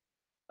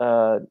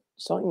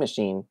sewing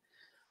machine.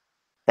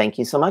 Thank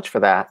you so much for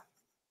that.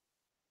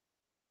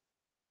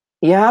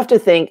 You have to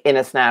think in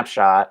a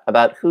snapshot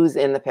about who's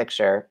in the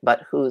picture,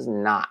 but who's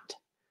not.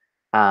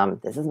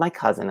 This is my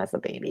cousin as a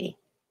baby.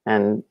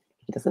 And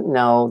He doesn't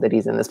know that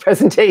he's in this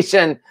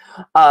presentation.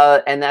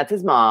 And that's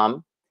his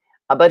mom.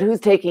 But who's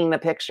taking the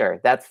picture?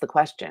 That's the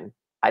question.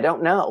 I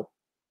don't know.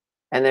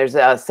 And there's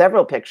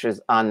several pictures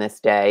on this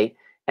day.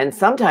 And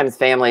sometimes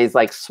families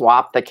like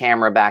swap the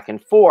camera back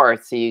and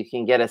forth so you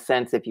can get a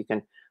sense, if you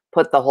can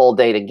put the whole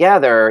day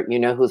together, you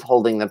know who's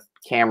holding the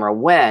camera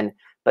when.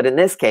 But in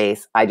this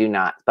case, I do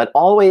not. But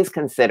always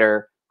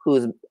consider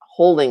who's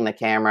holding the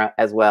camera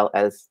as well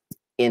as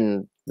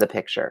in the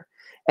picture.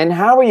 And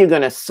how are you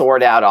going to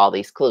sort out all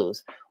these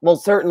clues? Well,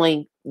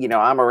 certainly, you know,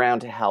 I'm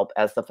around to help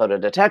as the photo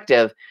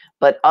detective,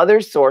 but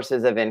other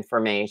sources of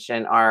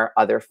information are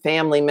other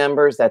family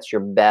members. That's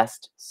your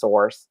best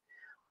source.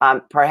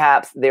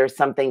 Perhaps there's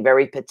something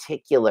very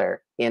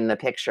particular in the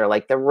picture,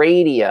 like the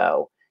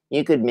radio.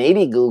 You could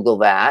maybe Google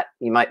that.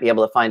 You might be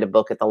able to find a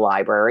book at the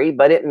library,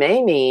 but it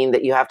may mean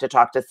that you have to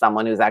talk to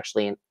someone who's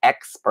actually an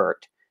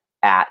expert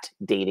at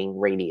dating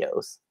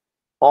radios.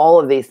 All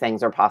of these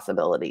things are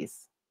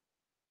possibilities.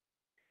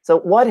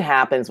 So what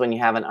happens when you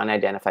have an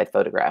unidentified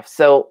photograph?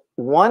 So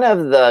one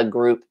of the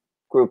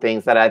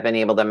groupings that I've been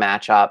able to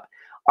match up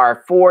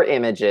are 4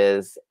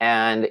 images,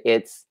 and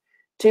it's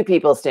 2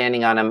 people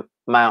standing on a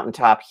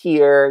mountaintop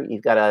here.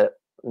 You've got a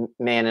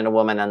man and a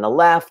woman on the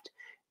left,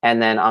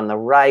 and then on the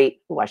right,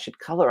 oh, I should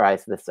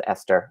colorize this,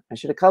 Esther. I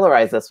should have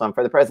colorized this one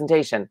for the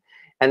presentation.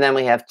 And then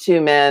we have 2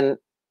 men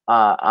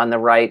on the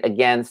right,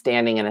 again,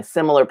 standing in a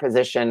similar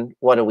position.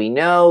 What do we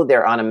know?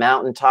 They're on a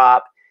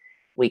mountaintop.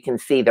 We can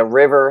see the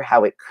river,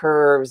 how it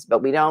curves,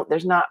 but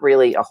there's not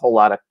really a whole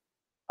lot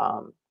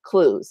of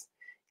clues.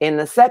 In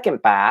the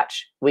second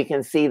batch, we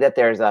can see that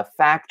there's a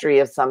factory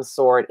of some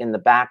sort in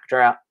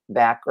the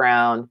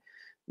background.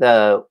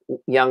 The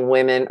young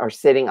women are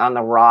sitting on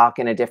the rock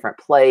in a different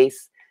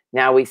place.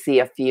 Now we see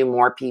a few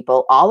more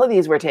people. All of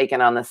these were taken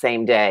on the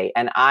same day,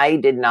 and I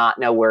did not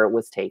know where it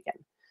was taken.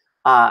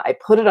 I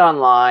put it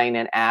online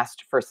and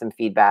asked for some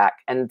feedback,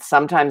 and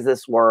sometimes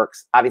this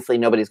works. Obviously,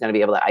 nobody's going to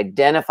be able to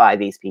identify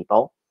these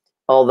people,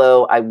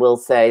 although I will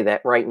say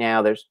that right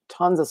now there's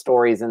tons of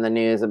stories in the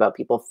news about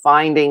people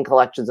finding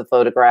collections of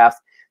photographs.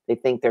 They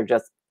think they're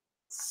just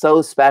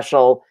so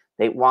special.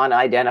 They want to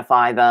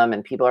identify them,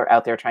 and people are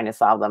out there trying to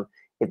solve them.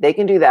 If they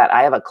can do that,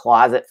 I have a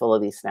closet full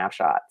of these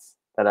snapshots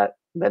that are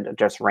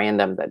just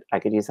random that I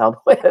could use help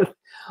with.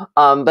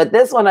 But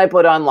this one I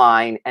put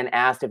online and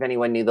asked if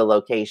anyone knew the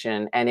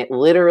location, and it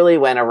literally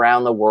went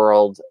around the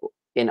world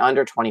in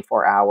under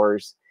 24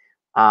 hours.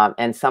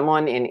 And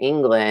someone in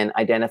England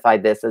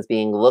identified this as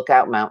being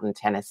Lookout Mountain,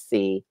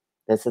 Tennessee.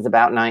 This is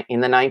about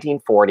in the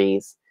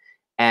 1940s.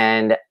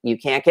 And you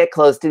can't get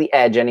close to the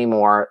edge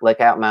anymore.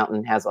 Lookout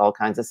Mountain has all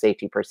kinds of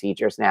safety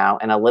procedures now,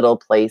 and a little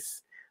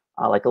place,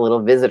 like a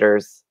little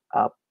visitors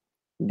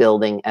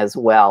building as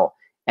well.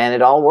 And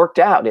it all worked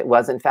out. It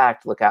was, in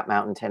fact, Lookout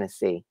Mountain,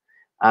 Tennessee.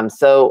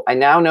 So I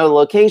now know the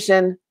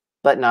location,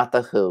 but not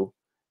the who.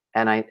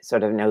 And I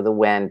sort of know the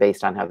when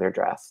based on how they're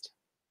dressed.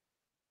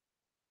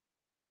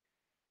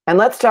 And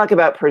let's talk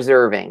about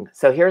preserving.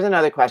 So here's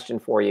another question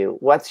for you.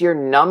 What's your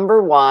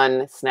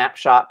 #1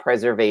 snapshot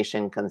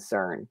preservation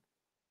concern?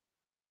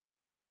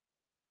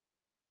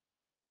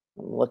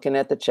 I'm looking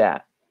at the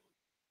chat.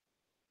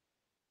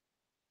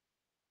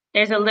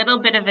 There's a little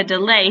bit of a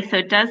delay, so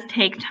it does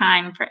take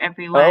time for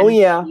everyone Oh,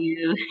 yeah,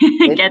 to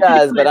it get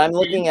does, but I'm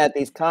looking at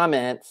these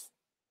comments.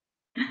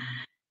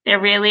 There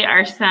really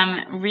are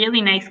some really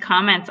nice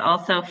comments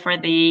also for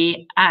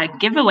the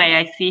giveaway.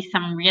 I see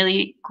some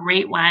really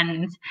great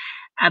ones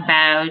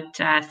about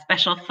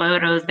special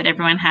photos that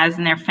everyone has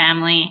in their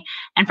family.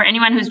 And for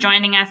anyone who's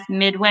joining us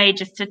midway,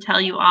 just to tell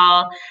you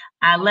all,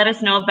 let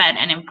us know about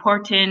an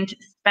important,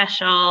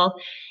 special,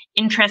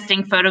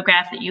 interesting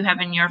photograph that you have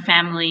in your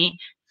family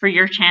for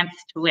your chance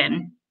to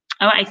win.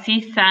 Oh, I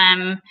see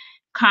some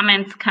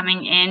comments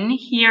coming in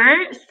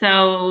here.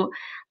 So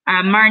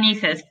Marnie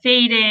says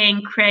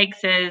fading. Craig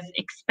says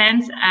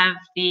expense of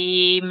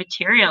the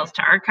materials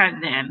to archive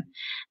them.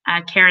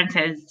 Karen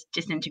says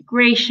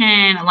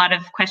disintegration. A lot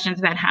of questions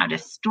about how to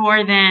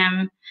store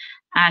them.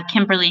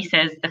 Kimberly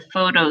says the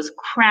photos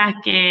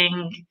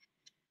cracking.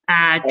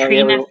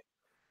 Trina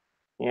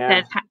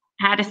says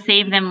how to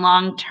save them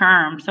long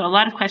term. So a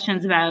lot of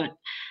questions about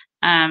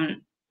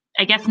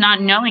I guess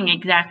not knowing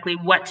exactly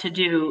what to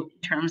do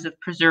in terms of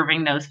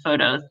preserving those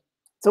photos.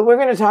 So we're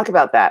going to talk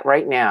about that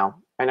right now.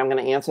 And I'm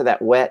going to answer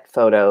that wet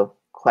photo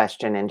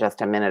question in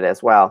just a minute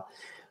as well.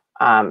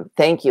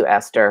 Thank you,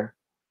 Esther,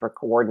 for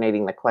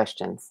coordinating the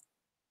questions.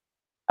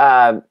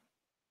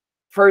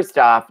 First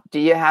off, do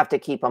you have to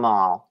keep them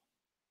all?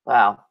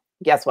 Well,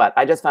 guess what?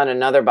 I just found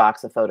another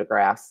box of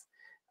photographs.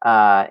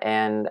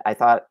 And I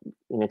thought,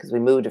 because we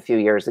moved a few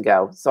years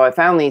ago. So I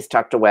found these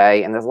tucked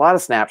away, and there's a lot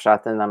of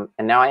snapshots in them.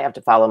 And now I have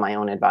to follow my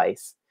own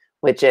advice,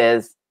 which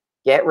is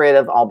get rid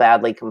of all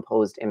badly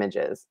composed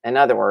images. In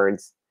other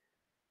words,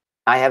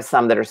 I have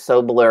some that are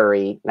so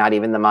blurry, not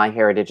even the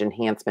MyHeritage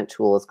enhancement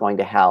tool is going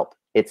to help.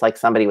 It's like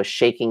somebody was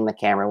shaking the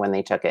camera when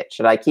they took it.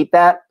 Should I keep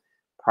that?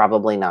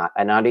 Probably not.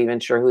 I'm not even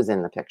sure who's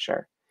in the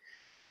picture.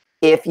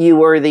 If you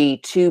were the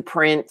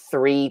 2-print,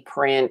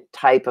 3-print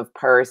type of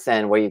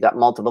person where you got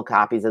multiple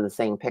copies of the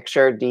same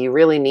picture, do you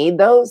really need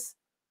those?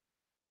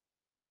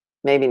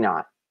 Maybe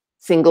not.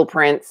 Single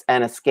prints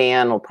and a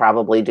scan will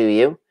probably do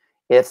you.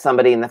 If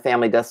somebody in the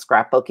family does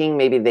scrapbooking,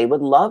 maybe they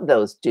would love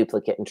those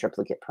duplicate and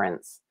triplicate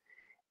prints.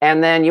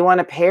 And then you want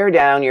to pare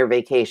down your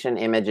vacation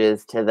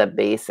images to the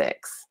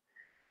basics.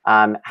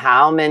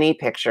 How many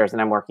pictures,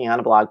 and I'm working on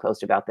a blog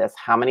post about this,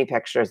 how many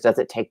pictures does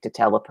it take to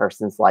tell a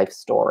person's life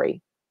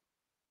story?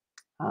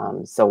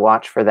 So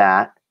watch for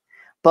that.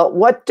 But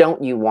what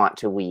don't you want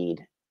to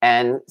weed?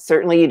 And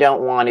certainly you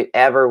don't want to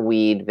ever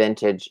weed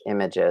vintage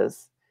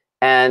images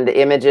and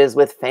images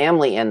with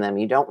family in them.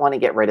 You don't want to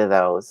get rid of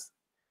those.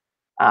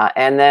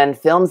 And then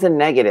films and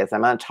negatives.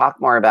 I'm going to talk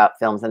more about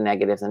films and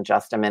negatives in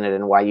just a minute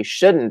and why you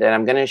shouldn't. And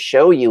I'm going to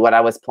show you what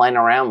I was playing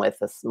around with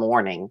this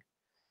morning.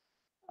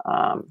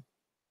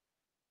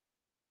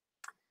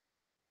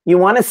 You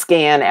want to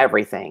scan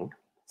everything.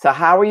 So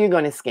how are you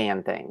going to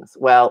scan things?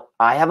 Well,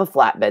 I have a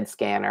flatbed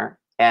scanner,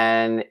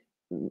 and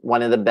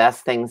one of the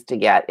best things to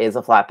get is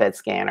a flatbed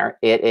scanner.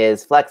 It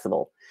is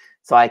flexible.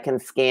 So I can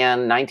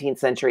scan 19th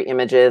century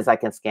images, I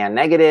can scan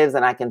negatives,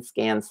 and I can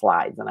scan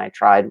slides. And I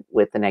tried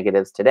with the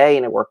negatives today,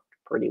 and it worked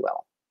pretty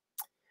well.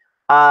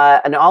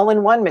 An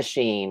all-in-one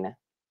machine.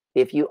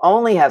 If you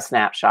only have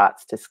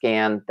snapshots to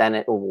scan, then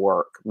it will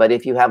work. But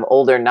if you have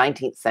older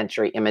 19th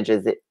century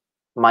images, it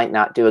might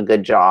not do a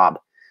good job.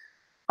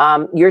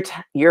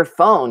 Your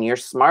phone, your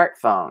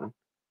smartphone,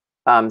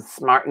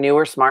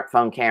 newer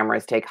smartphone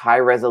cameras take high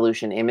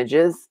resolution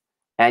images,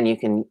 and you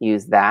can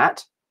use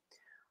that.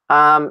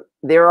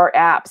 There are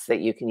apps that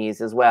you can use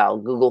as well.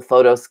 Google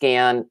Photo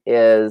Scan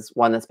is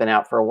one that's been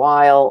out for a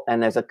while,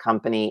 and there's a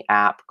company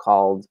app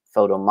called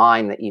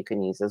PhotoMine that you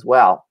can use as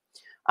well.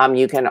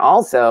 You can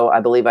also, I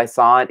believe I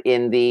saw it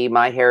in the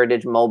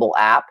MyHeritage mobile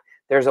app,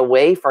 there's a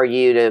way for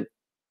you to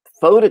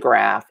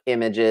photograph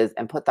images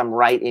and put them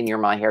right in your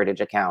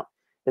MyHeritage account.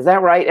 Is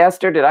that right,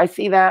 Esther? Did I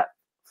see that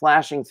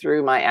flashing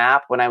through my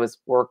app when I was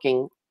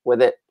working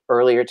with it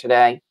earlier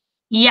today?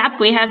 Yep,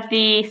 we have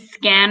the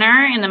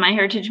scanner in the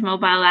MyHeritage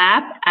mobile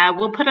app.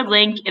 We'll put a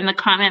link in the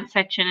comment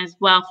section as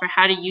well for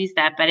how to use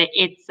that, but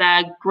it's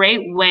a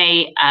great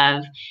way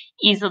of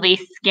easily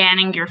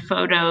scanning your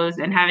photos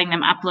and having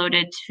them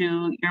uploaded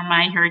to your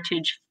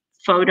MyHeritage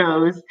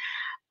photos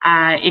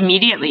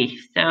immediately.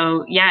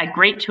 So yeah,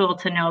 great tool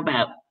to know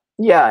about.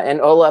 Yeah, and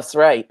Olaf's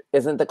right.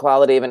 Isn't the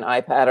quality of an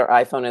iPad or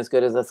iPhone as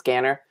good as a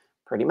scanner?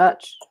 Pretty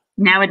much.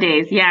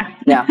 Nowadays, yeah.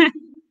 Yeah.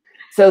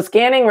 So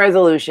scanning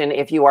resolution,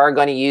 if you are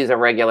going to use a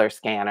regular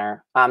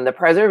scanner, the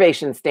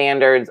preservation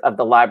standards of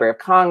the Library of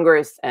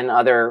Congress and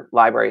other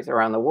libraries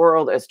around the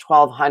world is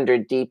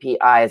 1200 DPI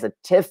as a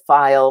TIFF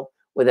file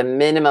with a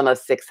minimum of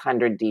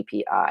 600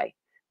 DPI.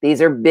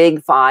 These are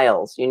big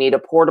files. You need a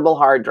portable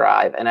hard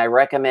drive, and I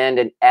recommend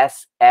an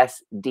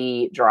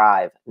SSD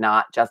drive,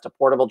 not just a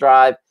portable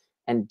drive,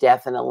 and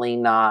definitely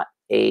not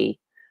a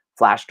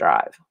flash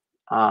drive.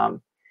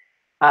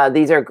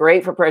 These are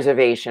great for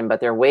preservation, but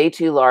they're way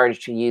too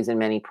large to use in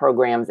many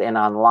programs and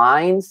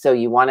online. So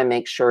you want to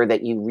make sure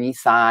that you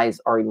resize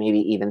or maybe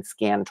even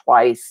scan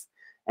twice.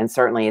 And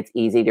certainly it's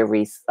easy to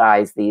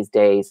resize these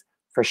days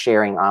for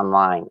sharing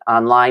online.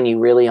 Online, you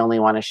really only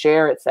want to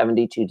share at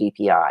 72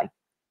 DPI.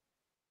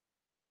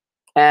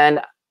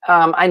 And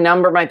I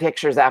number my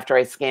pictures after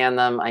I scan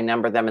them. I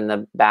number them in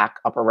the back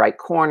upper right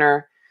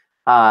corner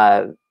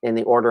in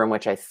the order in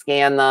which I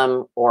scan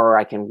them, or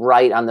I can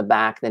write on the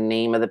back the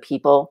name of the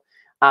people.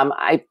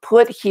 I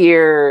put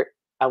here,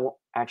 I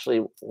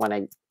actually want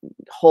to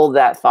hold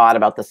that thought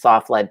about the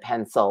soft lead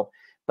pencil,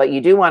 but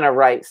you do want to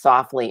write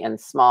softly and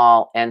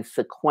small and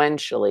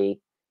sequentially.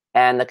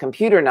 And the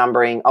computer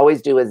numbering,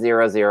 always do a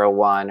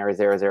 001 or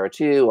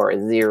 002 or a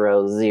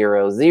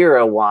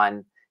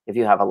 0001 if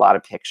you have a lot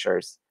of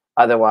pictures.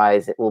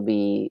 Otherwise, it will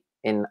be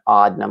in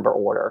odd number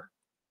order.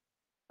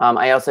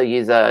 I also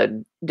use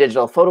a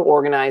digital photo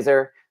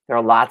organizer. There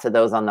are lots of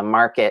those on the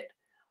market.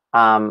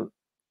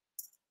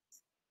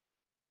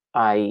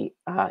 I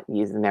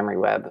use the memory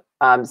web.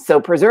 So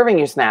preserving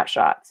your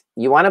snapshots,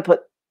 you want to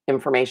put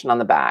information on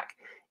the back.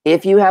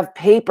 If you have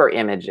paper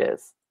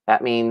images,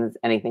 that means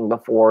anything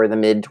before the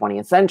mid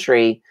 20th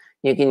century,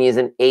 you can use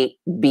an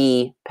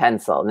 8B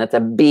pencil, and that's a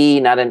B,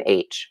 not an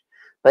H.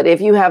 But if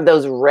you have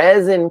those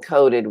resin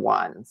coated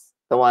ones,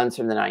 the ones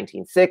from the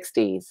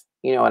 1960s,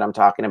 you know what I'm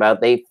talking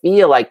about. They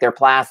feel like they're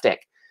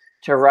plastic.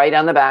 To write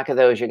on the back of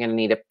those, you're going to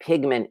need a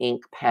pigment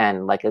ink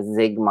pen, like a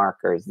Zig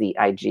marker,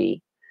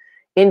 ZIG.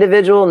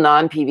 Individual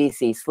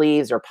non-PVC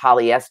sleeves or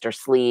polyester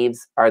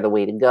sleeves are the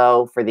way to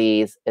go for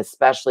these,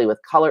 especially with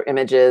color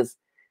images.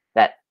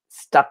 That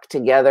stuck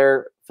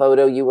together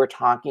photo you were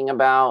talking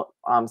about,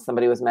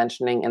 somebody was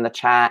mentioning in the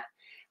chat.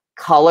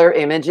 Color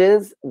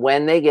images,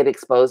 when they get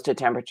exposed to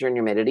temperature and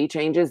humidity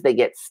changes, they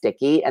get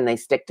sticky and they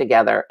stick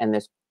together, and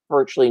there's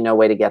virtually no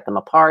way to get them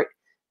apart.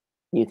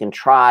 You can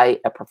try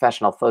a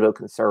professional photo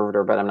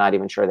conservator, but I'm not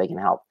even sure they can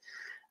help.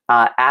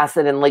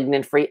 Acid and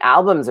lignin-free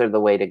albums are the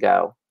way to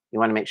go. You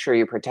want to make sure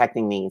you're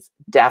protecting these.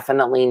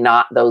 Definitely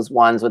not those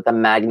ones with the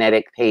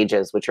magnetic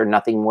pages, which are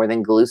nothing more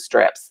than glue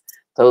strips.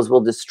 Those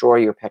will destroy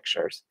your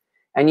pictures.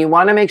 And you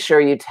want to make sure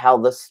you tell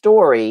the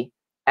story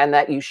and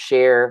that you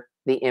share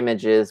the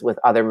images with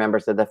other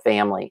members of the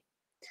family.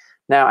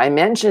 Now, I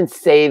mentioned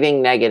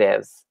saving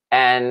negatives,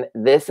 and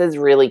this is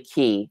really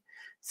key.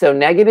 So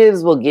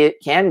negatives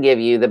can give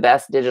you the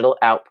best digital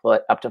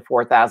output up to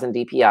 4,000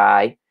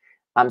 DPI.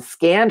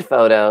 Scanned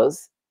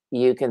photos,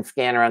 you can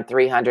scan around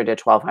 300 to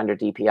 1,200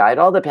 DPI. It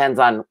all depends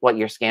on what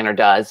your scanner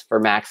does for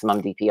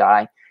maximum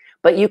DPI.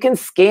 But you can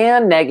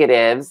scan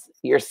negatives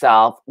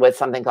yourself with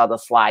something called a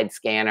slide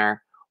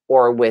scanner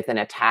or with an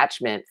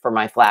attachment for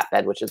my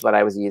flatbed, which is what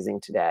I was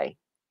using today.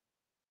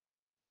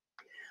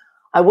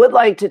 I would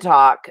like to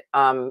talk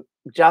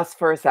just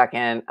for a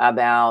second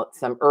about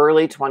some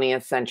early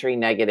 20th century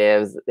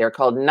negatives. They're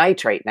called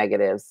nitrate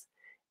negatives,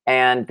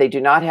 and they do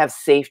not have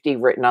safety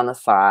written on the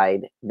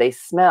side. They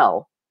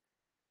smell,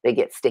 they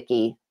get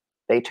sticky,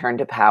 they turn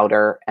to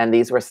powder, and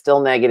these were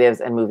still negatives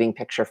and moving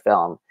picture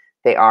film.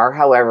 They are,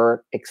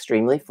 however,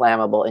 extremely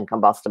flammable and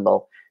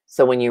combustible.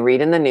 So when you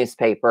read in the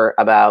newspaper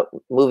about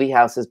movie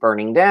houses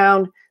burning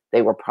down,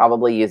 they were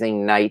probably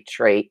using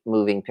nitrate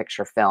moving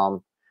picture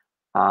film,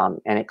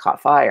 and it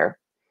caught fire.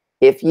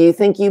 If you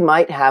think you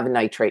might have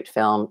nitrate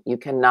film, you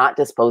cannot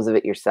dispose of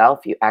it yourself.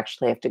 You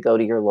actually have to go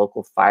to your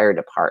local fire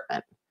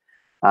department.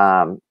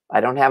 I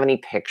don't have any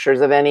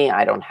pictures of any.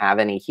 I don't have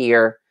any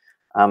here.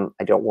 I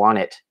don't want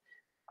it.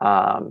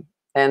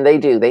 And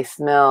they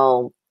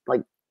smell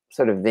like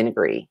sort of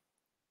vinegary.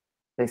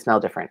 They smell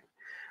different.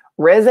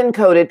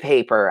 Resin-coated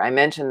paper, I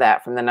mentioned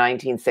that from the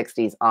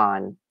 1960s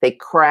on. They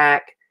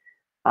crack,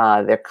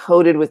 they're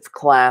coated with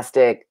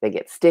plastic, they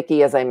get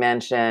sticky, as I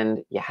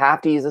mentioned. You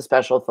have to use a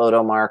special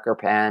photo marker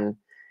pen.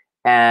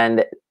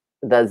 And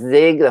the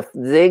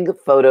Zig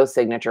photo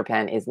signature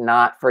pen is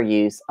not for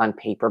use on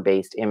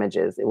paper-based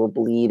images. It will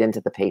bleed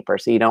into the paper,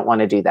 so you don't want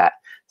to do that.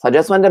 So I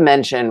just wanted to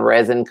mention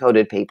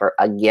resin-coated paper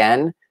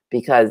again,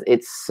 because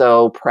it's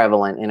so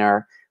prevalent in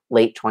our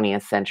late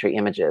 20th century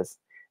images.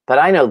 But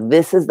I know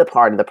this is the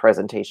part of the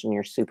presentation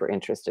you're super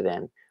interested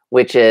in,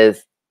 which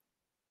is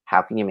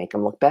how can you make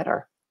them look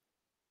better?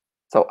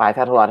 So I've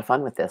had a lot of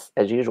fun with this,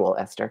 as usual,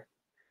 Esther.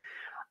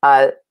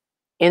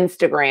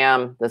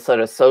 Instagram, the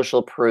sort of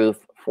social proof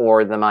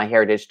for the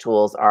MyHeritage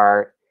tools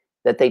are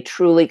that they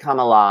truly come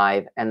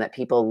alive and that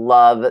people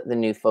love the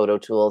new photo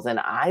tools. And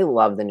I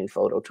love the new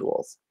photo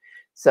tools.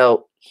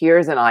 So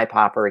here's an eye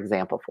popper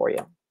example for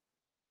you.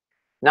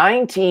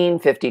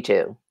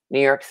 1952, New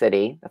York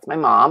City. That's my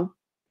mom.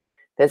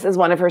 This is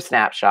one of her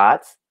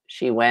snapshots.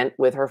 She went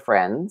with her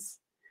friends,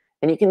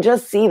 and you can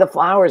just see the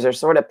flowers are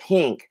sort of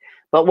pink.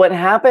 But what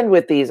happened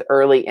with these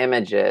early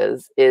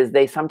images is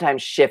they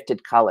sometimes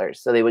shifted colors.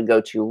 So they would go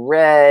to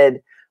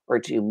red or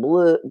to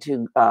blue,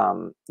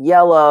 to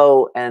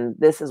yellow. And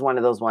this is one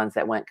of those ones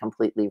that went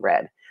completely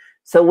red.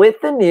 So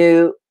with the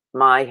new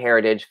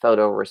MyHeritage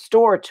Photo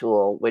Restore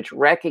tool, which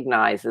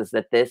recognizes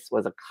that this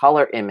was a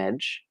color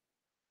image,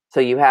 so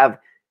you have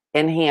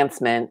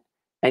enhancement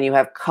and you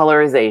have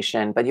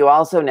colorization, but you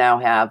also now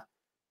have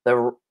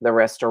the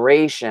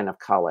restoration of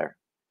color.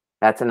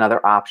 That's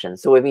another option.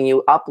 So when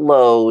you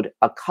upload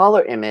a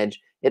color image,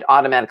 it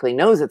automatically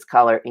knows its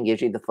color and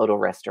gives you the photo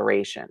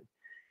restoration.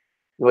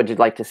 Would you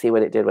like to see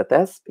what it did with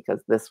this?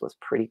 Because this was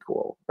pretty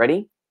cool.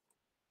 Ready?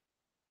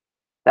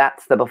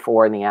 That's the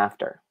before and the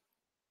after.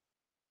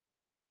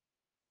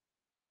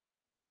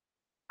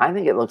 I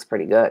think it looks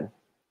pretty good.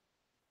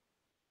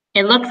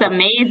 It looks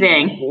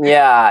amazing.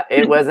 Yeah,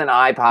 it was an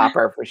eye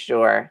popper for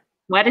sure.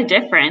 What a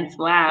difference.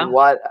 Wow.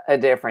 What a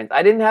difference.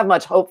 I didn't have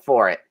much hope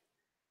for it.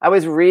 I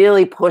was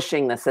really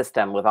pushing the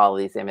system with all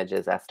these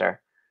images,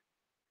 Esther.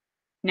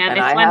 Now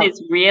this one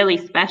is really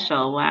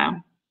special.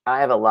 Wow. I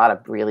have a lot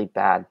of really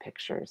bad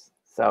pictures.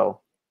 So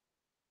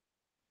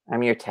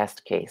I'm your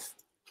test case.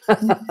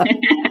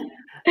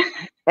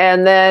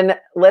 And then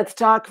let's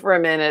talk for a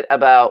minute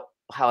about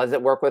how does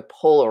it work with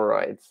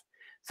Polaroids.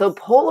 So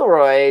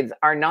Polaroids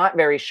are not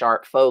very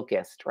sharp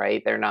focused,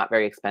 right? They're not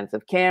very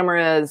expensive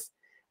cameras.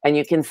 And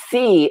you can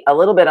see a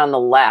little bit on the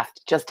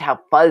left just how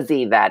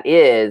fuzzy that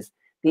is.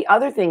 The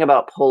other thing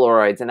about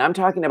Polaroids, and I'm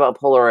talking about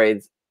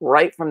Polaroids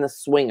right from the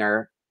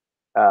swinger,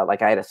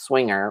 like I had a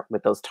swinger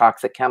with those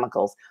toxic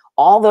chemicals,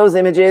 all those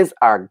images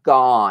are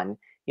gone.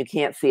 You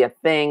can't see a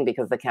thing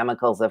because the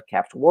chemicals have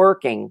kept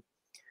working.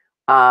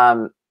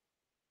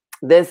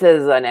 This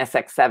is an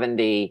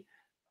SX70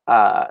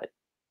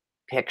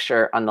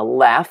 picture on the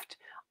left.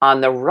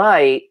 On the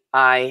right,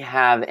 I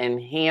have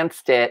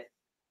enhanced it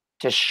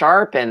to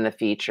sharpen the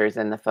features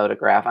in the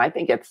photograph. I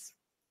think it's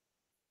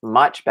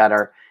much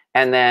better.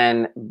 And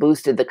then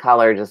boosted the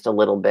color just a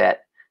little bit.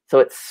 So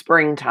it's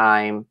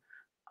springtime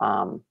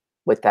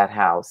with that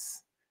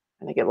house.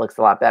 I think it looks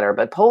a lot better.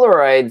 But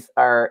Polaroids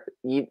are,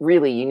 you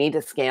need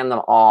to scan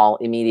them all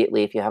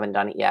immediately if you haven't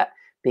done it yet,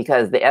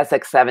 because the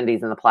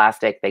SX70s in the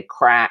plastic, they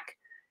crack.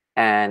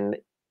 And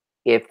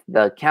if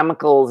the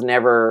chemicals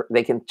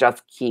they can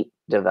just keep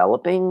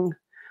developing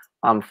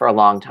for a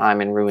long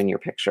time and ruin your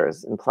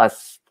pictures. And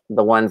plus,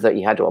 the ones that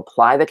you had to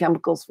apply the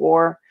chemicals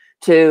for,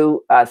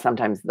 to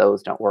sometimes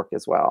those don't work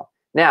as well.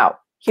 Now,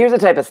 here's a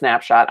type of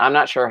snapshot. I'm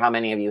not sure how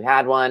many of you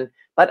had one,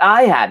 but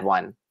I had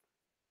one.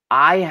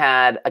 I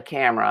had a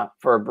camera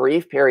for a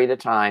brief period of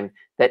time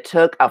that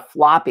took a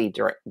floppy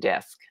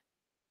disk,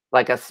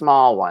 like a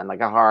small one,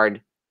 like a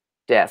hard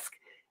disk.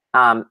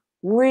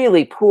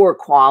 Really poor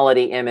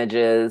quality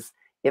images.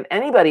 If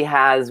anybody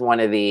has one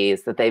of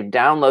these that they've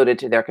downloaded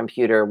to their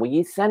computer, will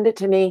you send it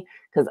to me?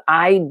 Because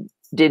I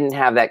didn't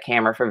have that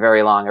camera for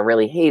very long. I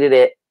really hated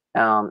it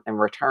and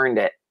returned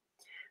it.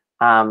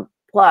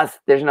 Plus,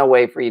 there's no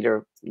way for you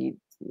to, you're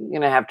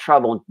going to have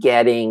trouble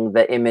getting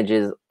the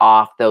images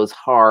off those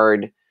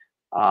hard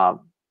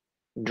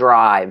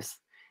drives.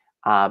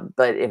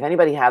 But if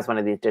anybody has one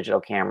of these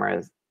digital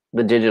cameras,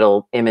 the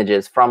digital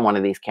images from one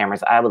of these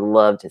cameras, I would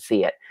love to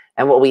see it.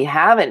 And what we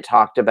haven't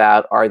talked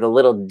about are the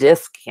little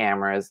disc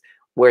cameras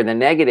where the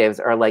negatives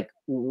are like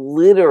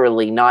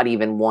literally not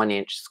even 1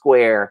 inch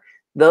square.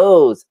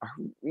 Those are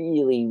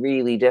really,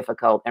 really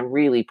difficult and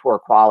really poor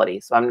quality.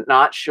 So I'm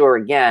not sure,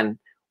 again,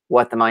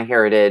 what the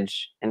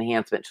MyHeritage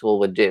enhancement tool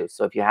would do.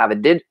 So if you have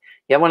you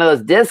have one of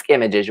those disc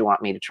images you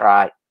want me to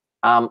try,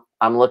 I'm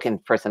looking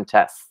for some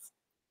tests.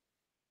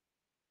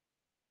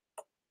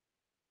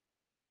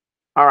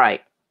 All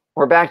right,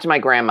 we're back to my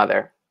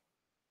grandmother.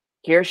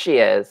 Here she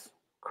is,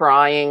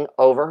 crying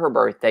over her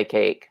birthday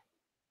cake.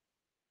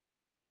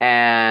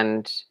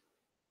 And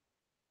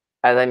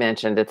as I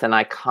mentioned, it's an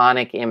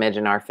iconic image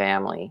in our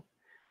family.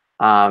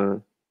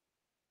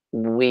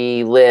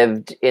 We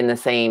lived in the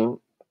same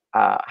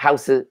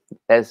house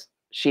as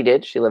she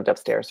did. She lived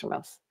upstairs from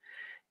us.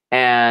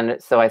 And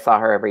so I saw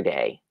her every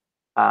day.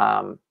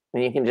 And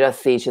you can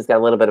just see she's got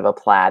a little bit of a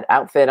plaid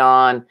outfit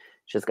on.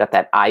 She's got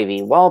that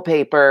ivy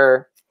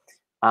wallpaper.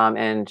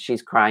 And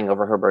she's crying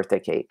over her birthday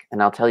cake.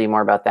 And I'll tell you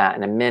more about that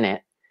in a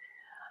minute.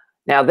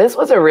 Now, this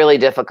was a really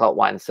difficult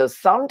one. So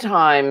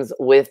sometimes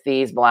with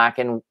these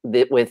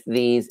with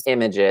these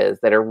images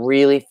that are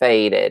really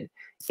faded,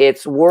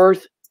 it's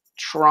worth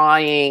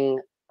trying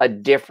a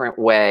different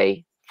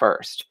way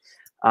first.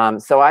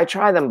 So I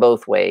try them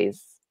both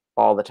ways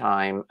all the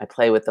time. I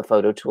play with the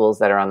photo tools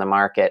that are on the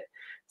market.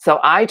 So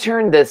I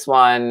turned this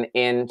one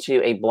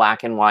into a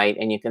black and white,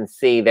 and you can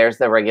see there's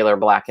the regular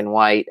black and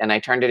white, and I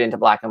turned it into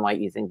black and white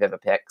using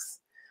Vivipix,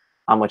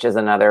 which is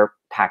another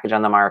package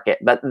on the market.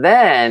 But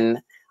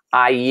then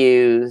I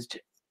used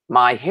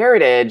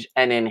MyHeritage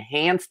and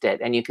enhanced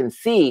it, and you can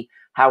see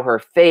how her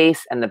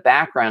face and the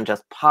background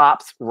just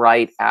pops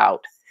right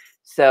out.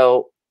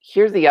 So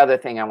here's the other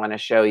thing I want to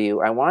show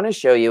you. I want to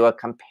show you a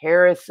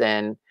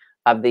comparison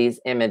of these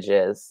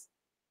images.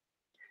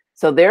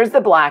 So there's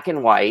the black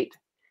and white.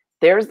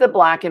 There's the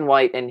black and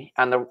white and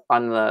on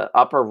the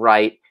upper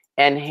right,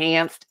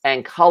 enhanced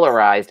and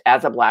colorized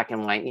as a black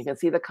and white. You can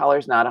see the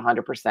color's not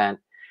 100%.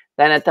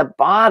 Then at the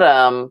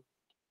bottom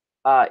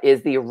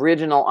is the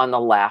original on the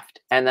left.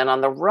 And then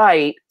on the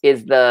right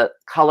is the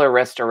color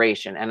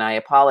restoration. And I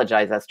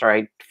apologize, Esther,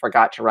 I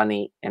forgot to run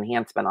the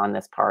enhancement on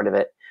this part of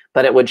it,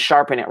 but it would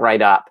sharpen it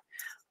right up.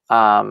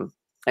 And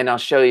I'll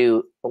show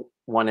you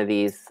one of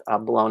these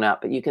blown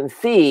up. But you can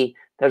see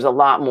there's a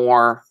lot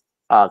more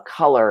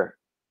color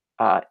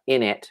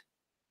in it.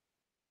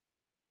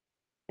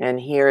 And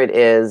here it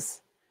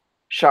is,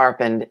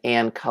 sharpened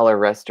and color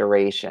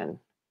restoration.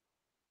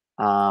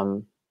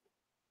 The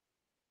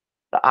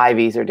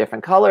ivies are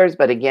different colors,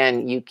 but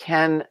again, you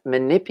can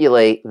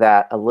manipulate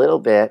that a little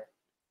bit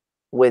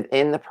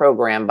within the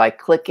program by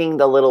clicking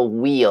the little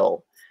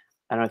wheel.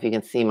 I don't know if you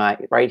can see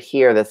right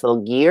here, this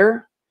little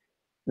gear.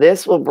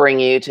 This will bring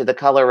you to the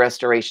color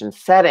restoration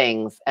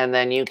settings, and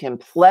then you can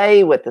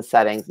play with the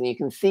settings. And you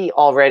can see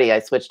already I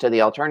switched to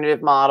the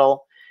alternative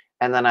model,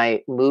 and then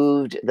I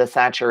moved the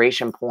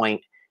saturation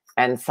point,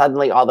 and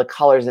suddenly all the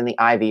colors in the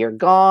ivy are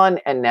gone,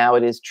 and now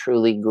it is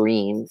truly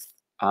green,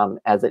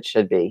 as it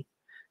should be.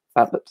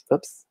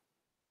 Oops.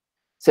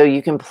 So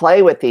you can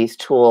play with these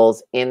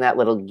tools in that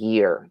little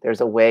gear.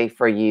 There's a way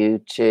for you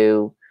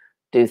to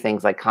do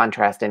things like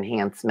contrast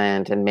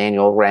enhancement and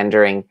manual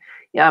rendering.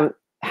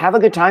 Have a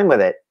good time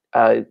with it.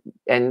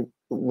 And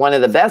one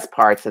of the best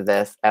parts of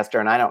this, Esther,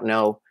 and I don't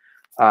know,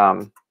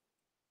 I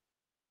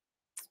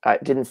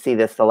didn't see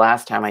this the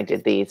last time I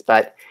did these,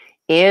 but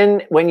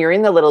when you're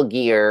in the little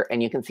gear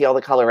and you can see all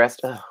the color oh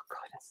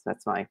goodness,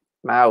 that's my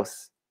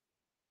mouse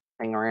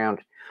hanging around.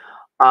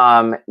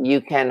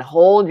 You can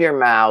hold your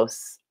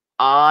mouse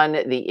on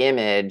the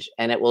image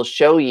and it will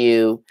show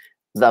you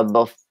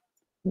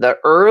the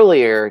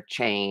earlier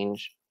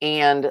change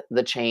and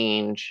the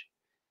change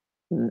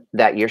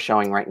that you're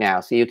showing right now.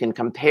 So you can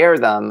compare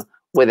them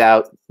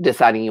without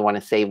deciding you want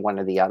to save one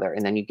or the other,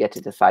 and then you get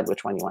to decide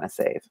which one you want to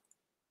save.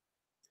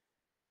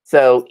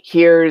 So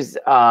here's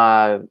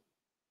the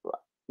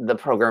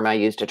program I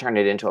used to turn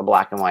it into a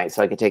black and white,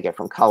 so I could take it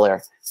from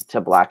color to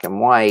black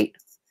and white.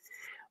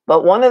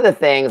 But one of the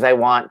things that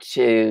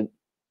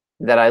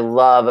I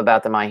love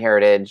about the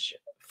MyHeritage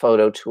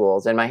photo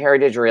tools, and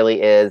MyHeritage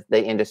really is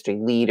the industry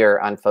leader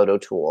on photo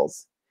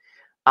tools.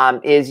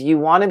 is you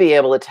want to be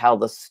able to tell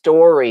the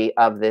story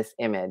of this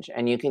image.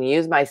 And you can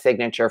use my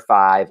signature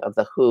 5 of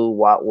the who,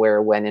 what,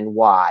 where, when, and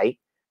why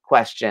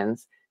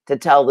questions to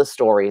tell the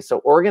story. So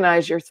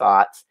organize your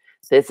thoughts.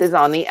 This is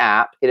on the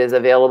app. It is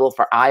available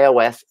for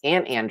iOS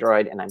and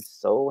Android, and I'm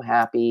so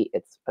happy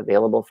it's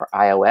available for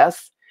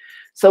iOS.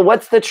 So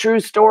what's the true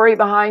story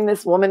behind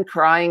this woman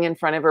crying in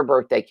front of her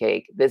birthday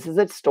cake? This is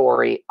a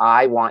story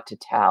I want to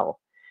tell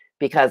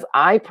because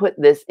I put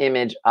this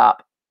image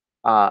up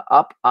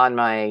on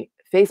my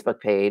Facebook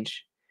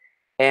page,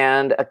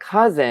 and a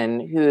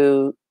cousin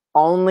who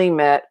only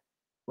met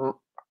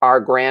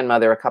our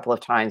grandmother a couple of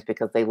times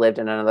because they lived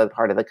in another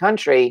part of the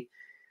country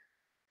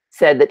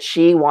said that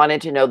she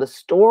wanted to know the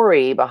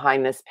story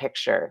behind this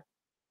picture.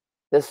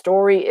 The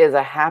story is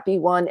a happy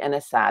one and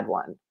a sad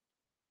one.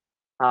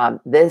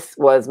 This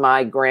was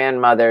my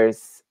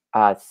grandmother's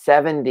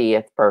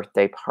 70th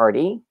birthday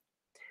party,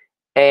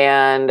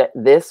 and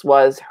this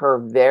was her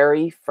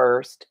very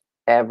first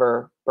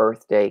ever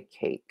birthday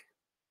cake.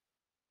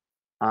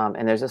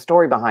 And there's a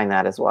story behind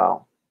that as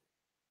well.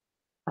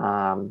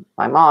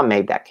 My mom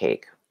made that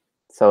cake,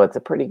 so it's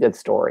a pretty good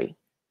story.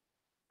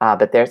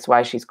 But that's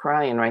why she's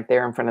crying right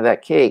there in front of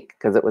that cake,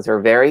 because it was her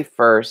very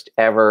first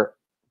ever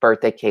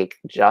birthday cake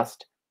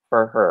just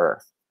for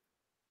her.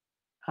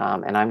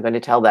 And I'm going to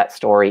tell that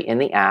story in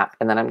the app,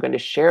 and then I'm going to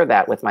share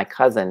that with my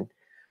cousin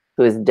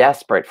who is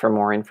desperate for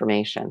more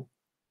information.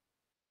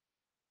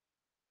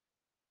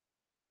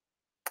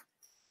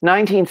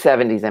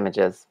 1970s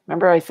images.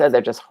 Remember I said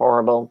they're just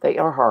horrible? They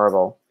are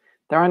horrible.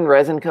 They're on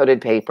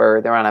resin-coated paper.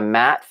 They're on a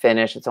matte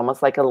finish. It's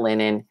almost like a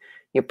linen.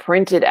 You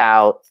print it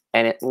out,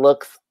 and it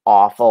looks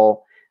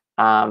awful.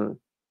 The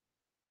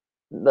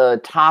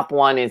top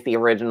one is the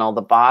original.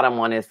 The bottom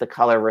one is the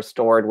color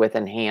restored with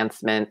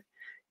enhancement.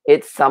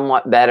 It's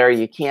somewhat better.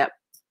 You can't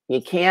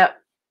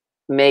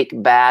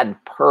make bad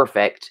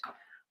perfect,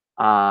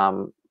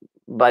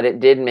 but it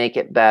did make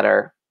it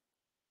better.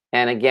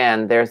 And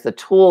again, there's the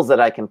tools that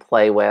I can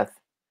play with.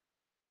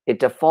 It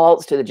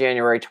defaults to the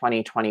January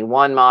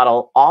 2021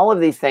 model. All of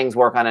these things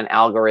work on an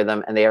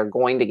algorithm, and they are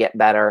going to get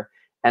better.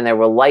 And there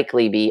will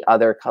likely be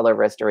other color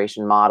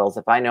restoration models.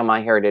 If I know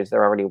MyHeritage,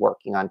 they're already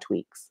working on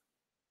tweaks.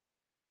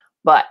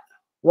 But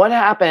what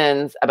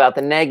happens about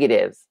the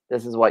negatives?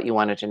 This is what you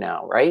wanted to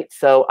know, right?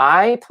 So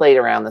I played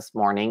around this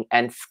morning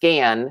and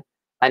scanned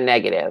a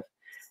negative.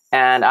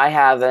 And I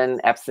have an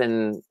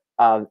Epson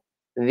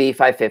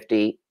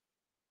V550.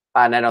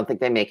 And I don't think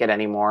they make it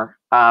anymore.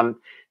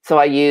 So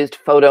I used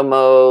photo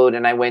mode,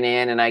 and I went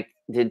in and I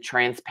did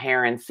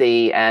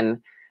transparency,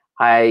 and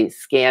I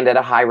scanned at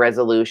a high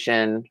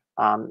resolution,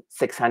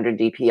 600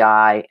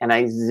 DPI, and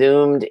I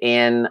zoomed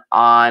in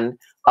on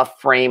a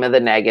frame of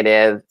the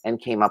negative and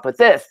came up with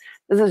this.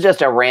 This is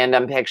just a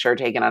random picture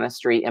taken on a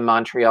street in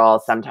Montreal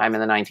sometime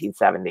in the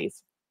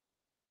 1970s.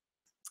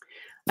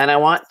 And I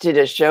wanted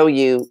to show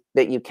you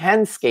that you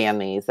can scan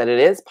these, that it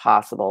is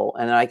possible.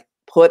 And I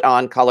put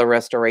on color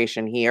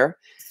restoration here,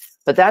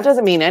 but that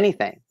doesn't mean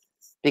anything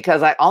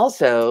because I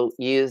also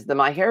use the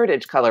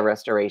MyHeritage color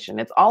restoration.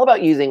 It's all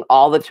about using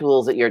all the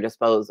tools at your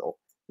disposal.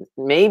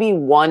 Maybe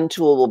one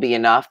tool will be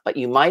enough, but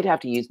you might have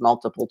to use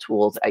multiple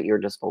tools at your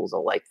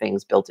disposal, like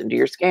things built into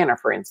your scanner,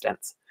 for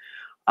instance.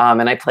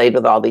 And I played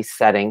with all these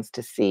settings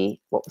to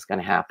see what was going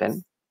to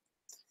happen.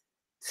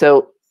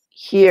 So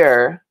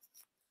here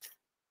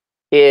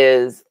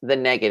is the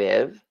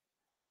negative.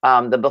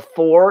 The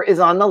before is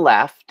on the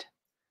left.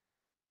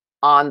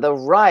 On the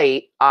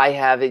right, I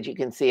have, as you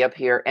can see up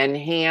here,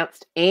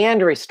 enhanced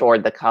and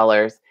restored the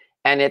colors,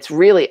 and it's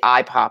really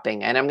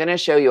eye-popping. And I'm going to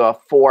show you a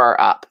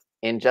 4-up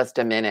in just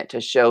a minute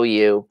to show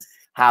you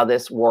how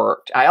this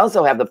worked. I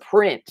also have the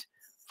print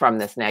from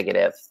this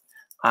negative,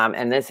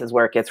 and this is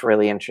where it gets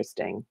really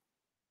interesting.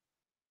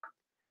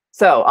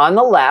 So on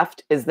the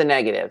left is the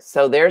negative.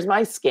 So there's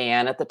my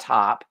scan at the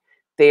top.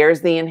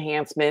 There's the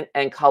enhancement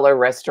and color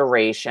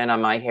restoration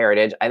on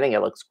MyHeritage. I think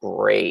it looks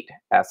great,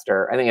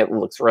 Esther. I think it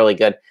looks really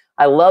good.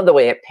 I love the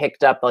way it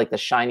picked up like the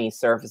shiny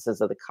surfaces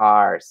of the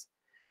cars.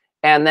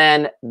 And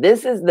then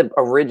this is the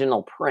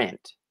original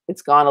print.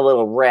 It's gone a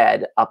little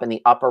red up in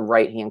the upper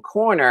right-hand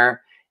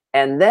corner.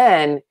 And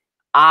then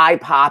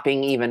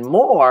eye-popping even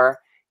more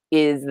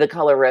is the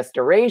color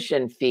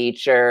restoration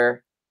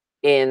feature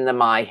in the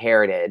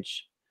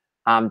MyHeritage.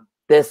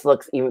 This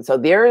looks even, so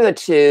there are the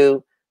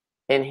two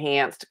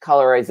enhanced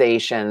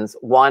colorizations,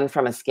 one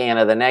from a scan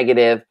of the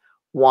negative,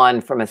 one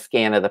from a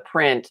scan of the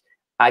print.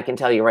 I can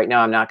tell you right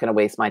now, I'm not going to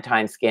waste my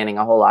time scanning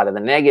a whole lot of the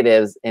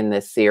negatives in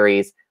this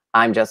series.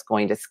 I'm just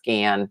going to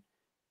scan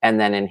and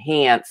then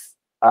enhance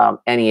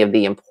any of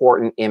the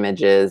important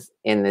images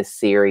in this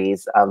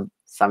series of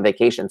some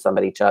vacation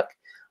somebody took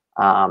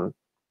and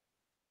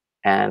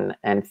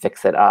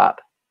fix it up.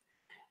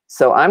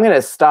 So I'm going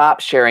to stop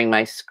sharing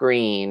my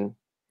screen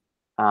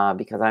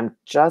because I'm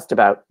just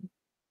about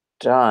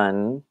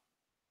done.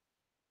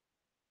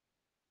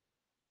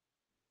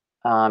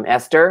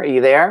 Esther, are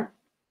you there?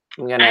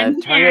 I'm going to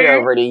turn it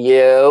over to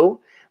you,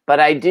 but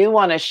I do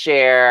want to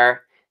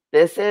share,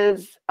 this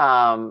is,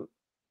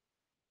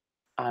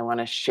 I want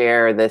to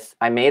share this.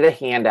 I made a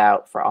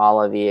handout for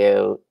all of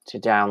you to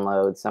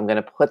download. So I'm going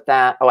to put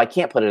that. Oh, I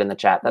can't put it in the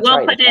chat. That's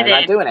right. That's why I'm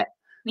not doing it.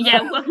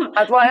 Yeah.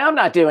 That's why I'm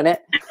not doing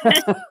it.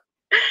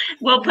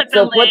 We'll put the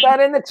so link. Put that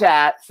in the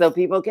chat so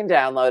people can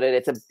download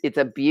it. It's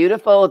a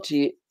beautiful,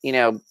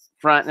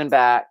 front and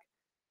back,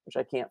 which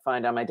I can't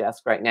find on my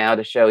desk right now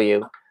to show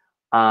you.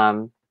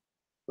 But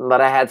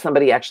I had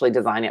somebody actually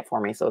design it for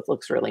me, so it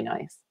looks really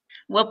nice.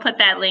 We'll put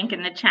that link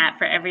in the chat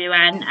for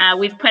everyone.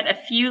 We've put a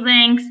few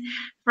links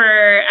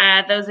for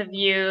those of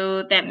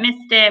you that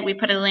missed it. We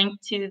put a link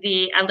to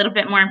a little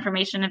bit more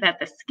information about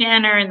the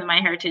scanner and the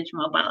MyHeritage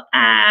mobile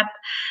app.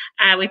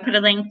 We put a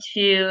link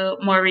to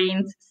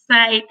Maureen's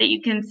site that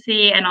you can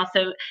see, and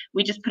also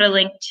we just put a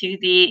link to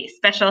the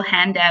special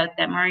handout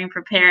that Maureen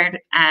prepared,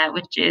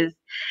 which is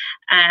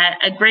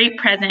a great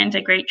present,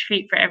 a great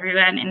treat for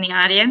everyone in the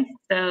audience.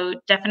 So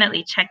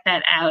definitely check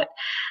that out.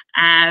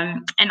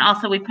 And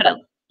also we put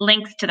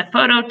links to the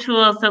photo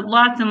tools. So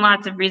lots and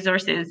lots of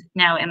resources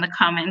now in the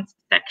comments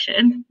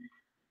section.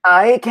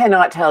 I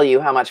cannot tell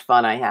you how much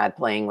fun I had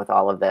playing with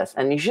all of this.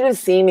 And you should have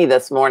seen me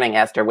this morning,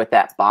 Esther, with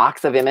that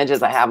box of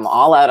images. I have them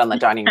all out on the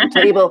dining room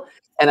table,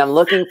 and I'm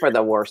looking for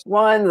the worst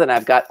ones. And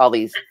I've got all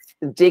these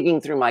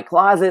digging through my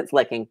closets,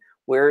 looking,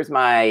 where's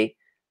my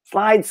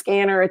slide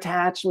scanner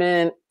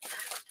attachment?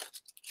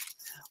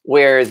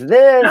 Where's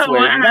this?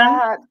 Where's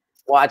that?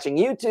 Watching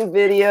YouTube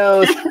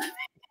videos.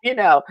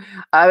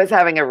 I was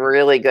having a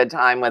really good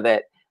time with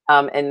it.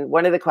 And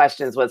one of the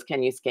questions was,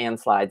 can you scan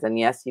slides? And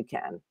yes, you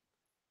can.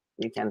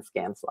 You can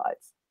scan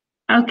slides.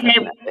 Okay.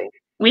 Definitely.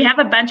 We have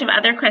a bunch of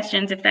other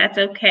questions, if that's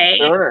okay.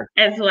 Sure.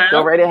 As well.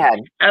 Go right ahead.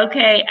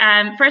 Okay.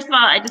 First of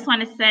all, I just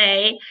want to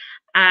say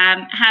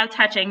how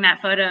touching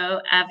that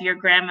photo of your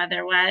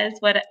grandmother was.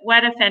 What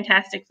a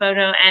fantastic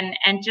photo.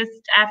 And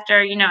just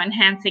after,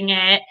 enhancing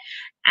it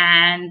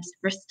and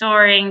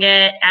restoring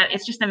it,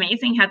 it's just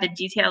amazing how the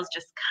details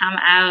just come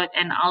out,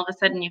 and all of a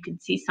sudden you can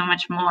see so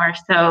much more.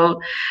 So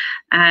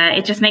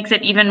it just makes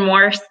it even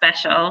more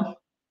special.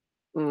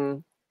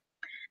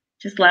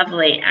 Just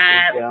lovely.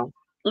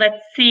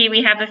 Let's see.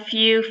 We have a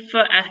few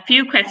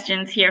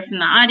questions here from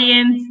the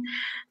audience.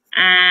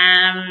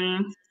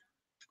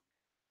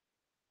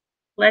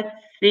 Let's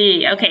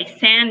see. Okay,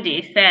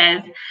 Sandy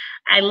says,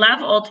 I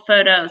love old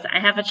photos. I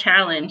have a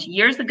challenge.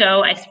 Years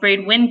ago, I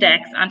sprayed Windex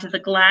onto the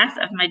glass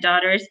of my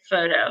daughter's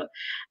photo.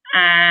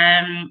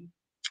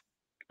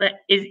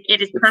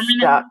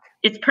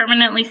 It's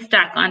permanently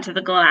stuck onto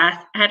the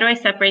glass. How do I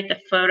separate the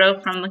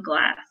photo from the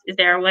glass? Is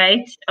there a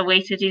way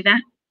to do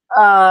that?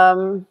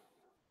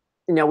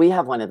 We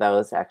have one of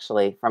those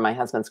actually from my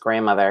husband's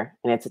grandmother,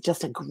 and it's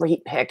just a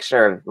great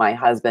picture of my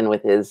husband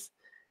with his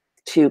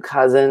two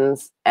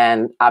cousins,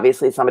 and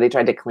obviously somebody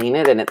tried to clean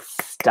it and it's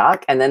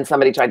stuck, and then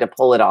somebody tried to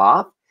pull it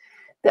off.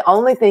 The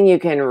only thing you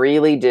can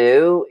really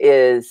do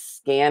is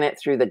scan it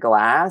through the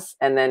glass,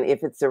 and then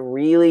if it's a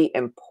really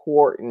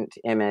important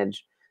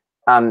image,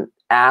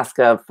 ask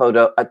a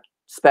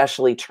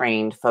specially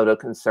trained photo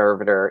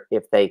conservator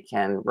if they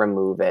can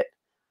remove it.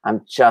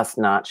 I'm just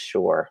not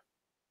sure.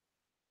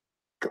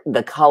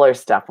 The color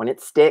stuff, when it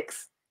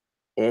sticks,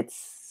 it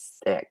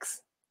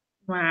sticks.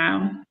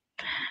 Wow.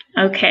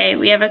 Okay,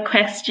 we have a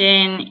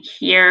question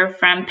here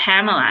from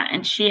Pamela,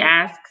 and she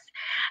asks,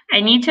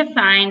 I need to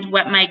find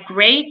what my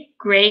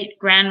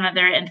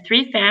great-great-grandmother and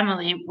 3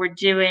 family were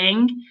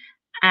doing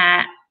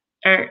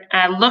or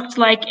looked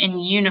like in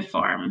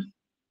uniform.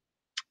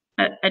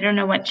 I don't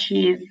know what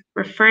she's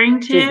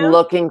referring to. She's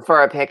looking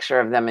for a picture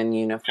of them in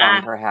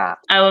uniform,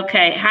 perhaps. Oh,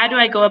 okay. How do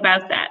I go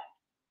about that?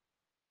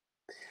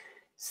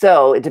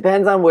 So it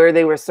depends on where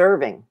they were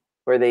serving.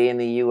 Were they in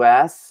the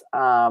U.S.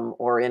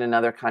 Or in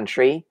another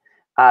country?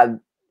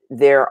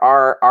 There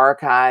are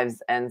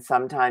archives, and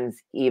sometimes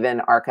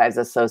even archives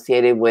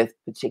associated with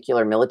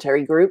particular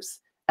military groups,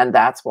 and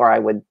that's where I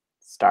would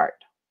start.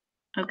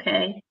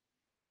 Okay.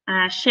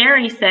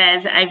 Sherry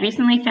says, I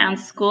recently found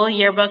a school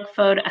yearbook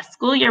photo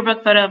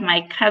of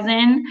my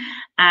cousin,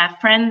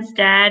 friend's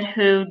dad,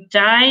 who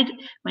died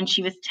when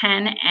she was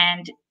 10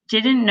 and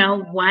didn't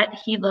know what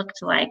he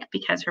looked like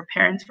because her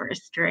parents were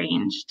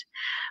estranged.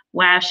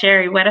 Wow,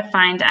 Sherry, what a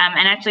find.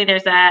 And actually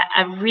there's a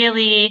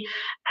really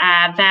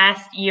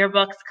vast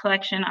yearbooks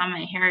collection on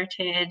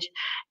MyHeritage,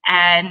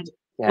 and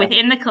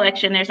within the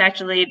collection, there's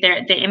actually,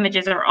 the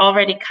images are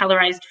already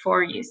colorized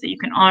for you. So you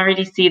can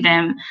already see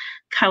them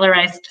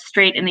colorized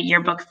straight in the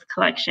yearbooks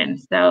collection.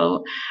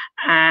 So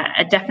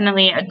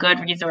definitely a good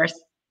resource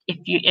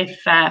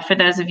if for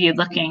those of you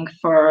looking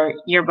for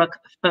yearbook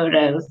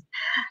photos.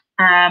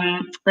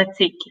 Let's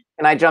see.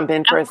 Can I jump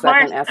in for a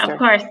second, Esther? Of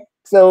course.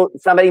 So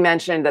somebody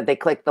mentioned that they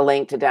clicked the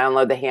link to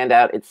download the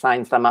handout. It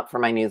signs them up for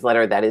my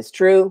newsletter. That is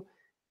true.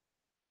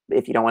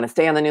 If you don't want to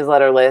stay on the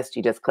newsletter list,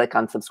 you just click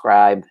on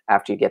subscribe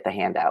after you get the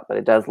handout, but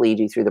it does lead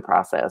you through the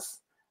process.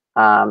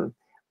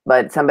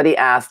 But somebody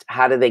asked,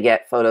 how do they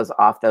get photos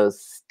off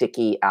those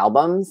sticky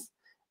albums?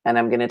 And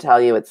I'm going to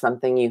tell you, it's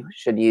something you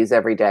should use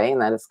every day,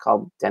 and that is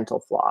called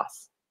dental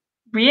floss.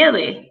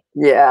 Really?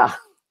 Yeah.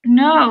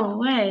 No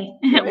way.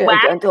 Yeah,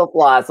 dental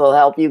floss will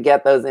help you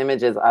get those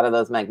images out of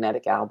those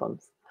magnetic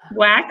albums.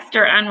 Waxed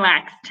or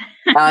unwaxed?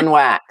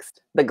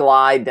 Unwaxed. The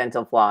Glide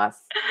dental floss.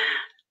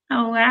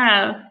 Oh,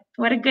 wow.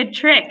 What a good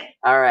trick.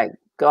 All right,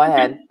 go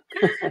ahead.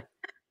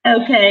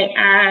 Okay.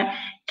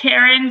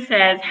 Karen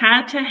says,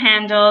 how to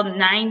handle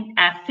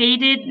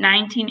faded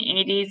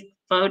 1980s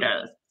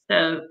photos.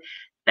 So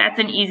that's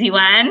an easy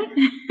one.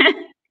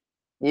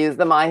 Use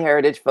the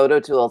MyHeritage photo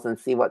tools and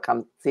see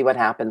what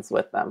happens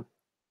with them.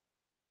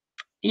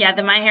 Yeah,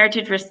 the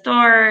MyHeritage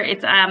Restore.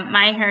 It's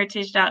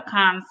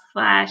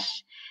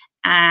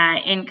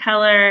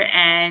myheritage.com/in-color,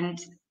 and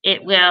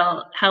it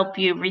will help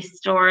you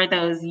restore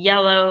those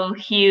yellow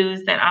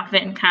hues that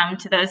often come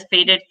to those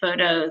faded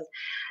photos.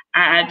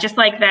 Just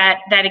like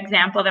that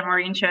example that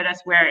Maureen showed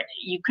us, where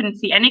you couldn't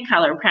see any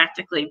color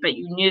practically, but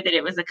you knew that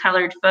it was a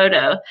colored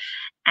photo,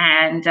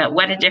 and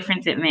what a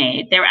difference it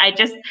made. I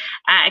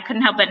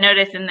couldn't help but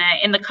notice in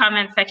the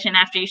comment section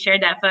after you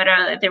shared that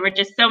photo that there were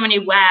just so many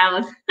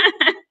wows.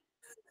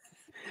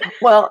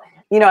 Well,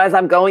 as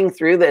I'm going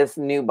through this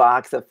new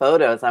box of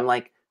photos, I'm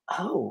like,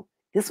 oh,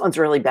 this one's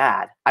really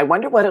bad. I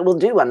wonder what it will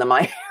do on the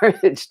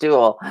MyHeritage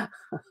tool.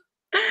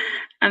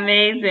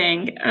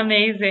 Amazing,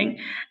 amazing.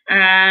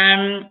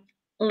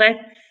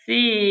 Let's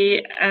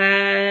see.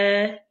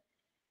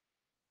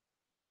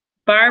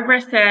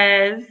 Barbara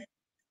says,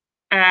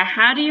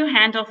 how do you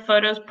handle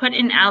photos put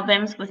in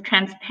albums with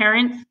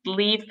transparent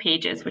sleeve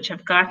pages which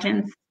have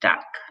gotten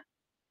stuck?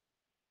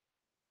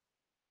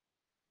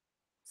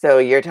 So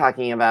you're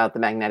talking about the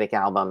magnetic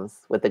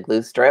albums with the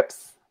glue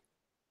strips.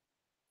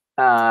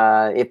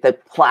 If the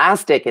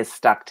plastic is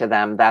stuck to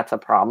them, that's a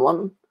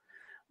problem.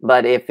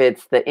 But if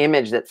it's the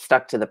image that's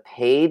stuck to the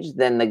page,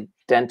 then the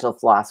dental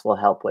floss will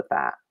help with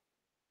that.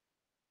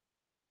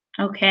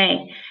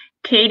 Okay.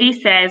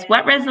 Katie says,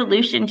 what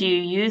resolution do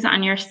you use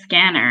on your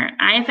scanner?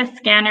 I have a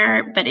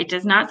scanner, but it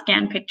does not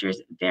scan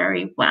pictures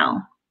very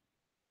well.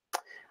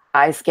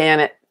 I scan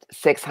at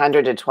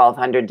 600 to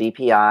 1200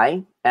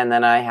 DPI, and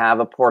then I have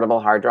a portable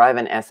hard drive,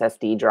 an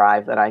SSD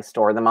drive that I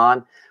store them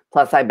on.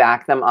 Plus, I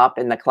back them up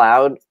in the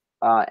cloud,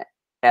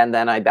 and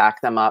then I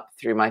back them up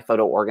through my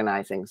photo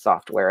organizing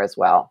software as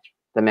well,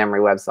 the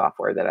memory web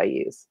software that I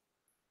use.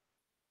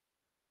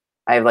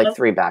 I have like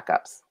 3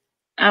 backups.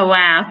 Oh,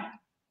 wow.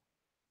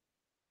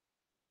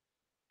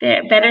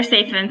 Better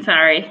safe than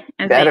sorry.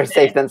 Better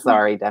safe than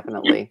sorry,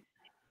 definitely.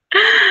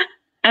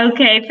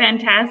 Okay,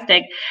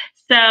 fantastic.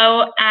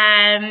 So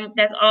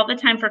that's all the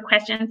time for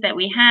questions that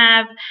we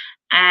have.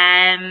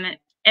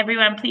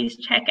 Everyone, please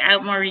check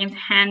out Maureen's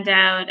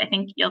handout. I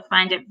think you'll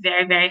find it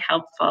very, very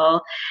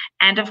helpful.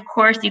 And of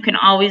course, you can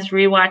always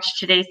rewatch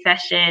today's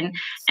session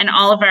and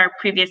all of our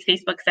previous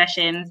Facebook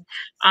sessions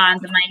on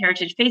the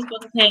MyHeritage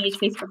Facebook page,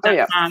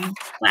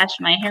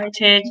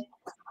 facebook.com/MyHeritage.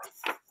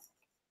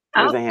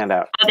 There's a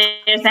handout. Oh,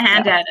 there's a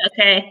handout.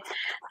 Okay.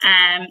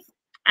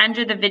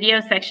 Under the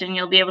video section,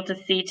 you'll be able to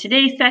see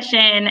today's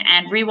session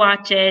and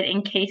rewatch it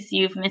in case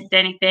you've missed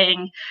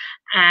anything,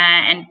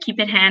 and keep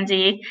it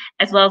handy,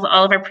 as well as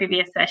all of our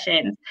previous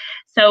sessions.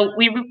 So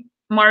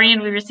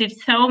Maureen, we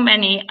received so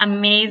many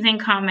amazing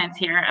comments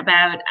here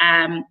about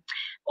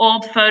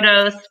old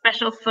photos,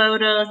 special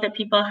photos that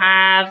people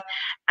have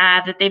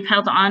that they've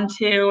held on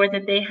to, or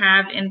that they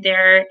have in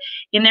their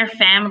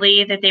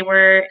family that they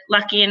were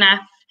lucky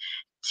enough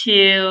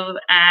to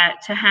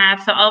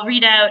have. So I'll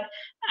read out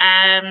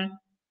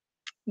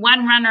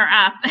one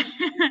runner-up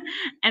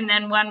and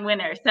then one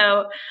winner.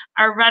 So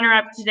our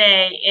runner-up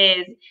today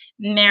is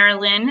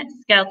Marilyn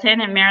Skelton,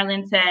 and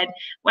Marilyn said,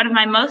 one of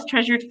my most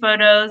treasured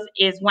photos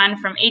is one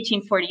from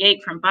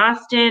 1848 from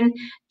Boston.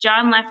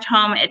 John left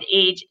home at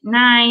age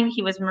 9.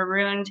 He was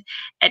marooned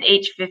at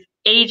age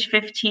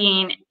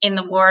 15 in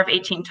the War of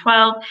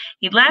 1812.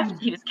 He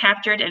left, he was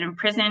captured and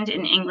imprisoned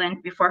in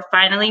England before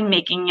finally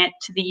making it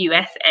to the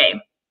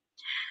USA.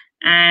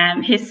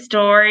 His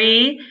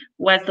story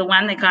was the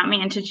one that got me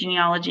into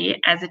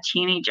genealogy as a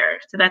teenager.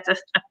 So that's a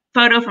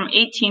photo from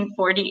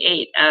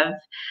 1848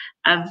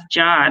 of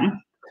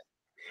John.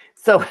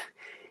 So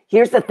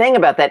here's the thing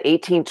about that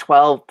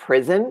 1812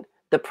 prison.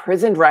 The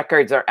prison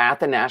records are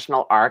at the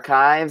National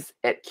Archives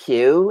at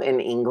Kew in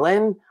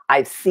England.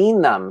 I've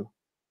seen them.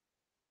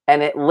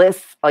 And it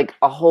lists like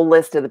a whole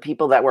list of the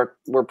people that were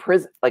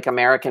like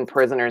American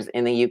prisoners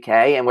in the UK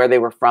and where they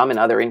were from and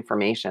other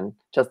information,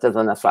 just as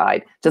an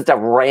aside, just a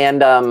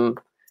random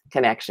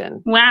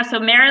connection. Wow. So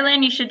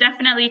Marilyn, you should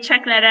definitely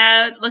check that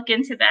out. Look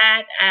into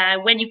that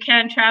when you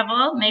can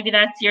travel. Maybe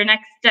that's your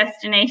next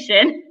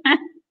destination.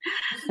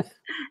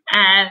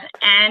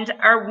 And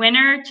our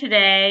winner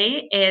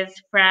today is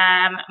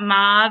from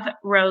Mauve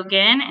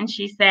Rogan, and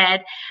she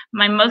said,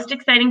 my most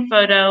exciting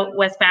photo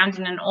was found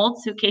in an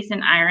old suitcase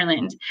in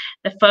Ireland.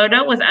 The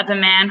photo was of a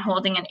man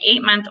holding an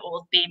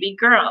 8-month-old baby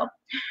girl.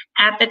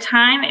 At the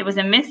time, it was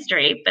a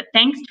mystery, but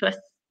thanks to a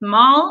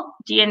small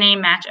DNA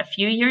match a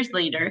few years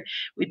later,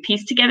 we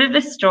pieced together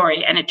the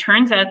story, and it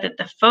turns out that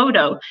the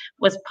photo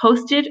was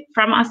posted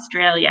from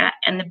Australia,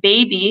 and the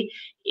baby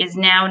is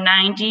now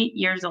 90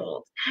 years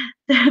old.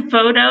 The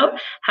photo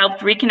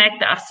helped reconnect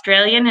the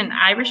Australian and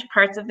Irish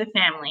parts of the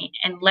family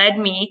and led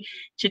me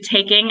to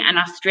taking an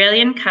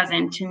Australian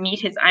cousin to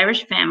meet his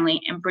Irish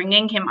family and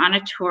bringing him on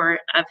a tour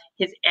of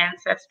his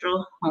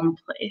ancestral home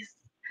place.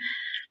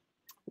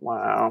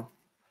 Wow.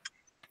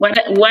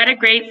 What a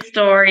great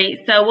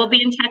story. So we'll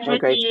be in touch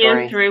with you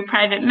story. through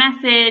private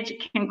message.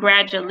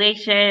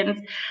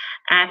 Congratulations.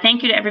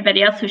 Thank you to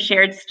everybody else who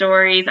shared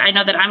stories. I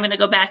know that I'm going to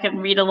go back and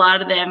read a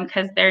lot of them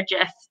because they're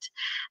just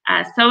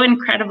so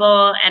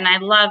incredible. And I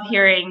love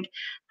hearing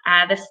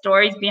the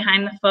stories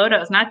behind the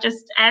photos. Not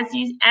just, as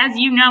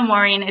you know,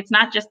 Maureen, it's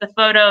not just the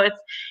photo,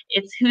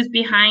 it's who's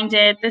behind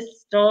it, the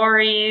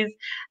stories,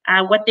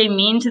 what they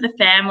mean to the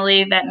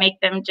family that make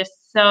them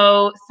just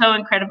so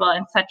incredible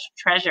and such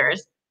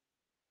treasures.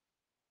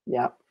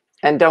 Yeah.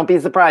 And don't be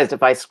surprised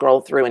if I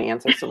scroll through and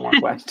answer some more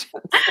questions.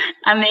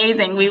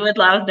 Amazing. We would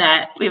love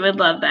that. We would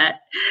love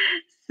that.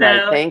 So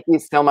right. Thank you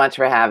so much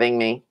for having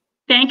me.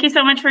 Thank you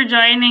so much for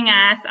joining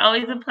us.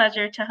 Always a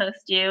pleasure to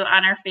host you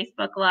on our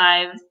Facebook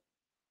Lives.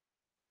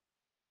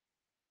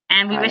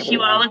 And we wish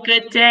you all a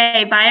good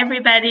day. Bye,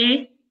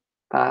 everybody.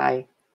 Bye.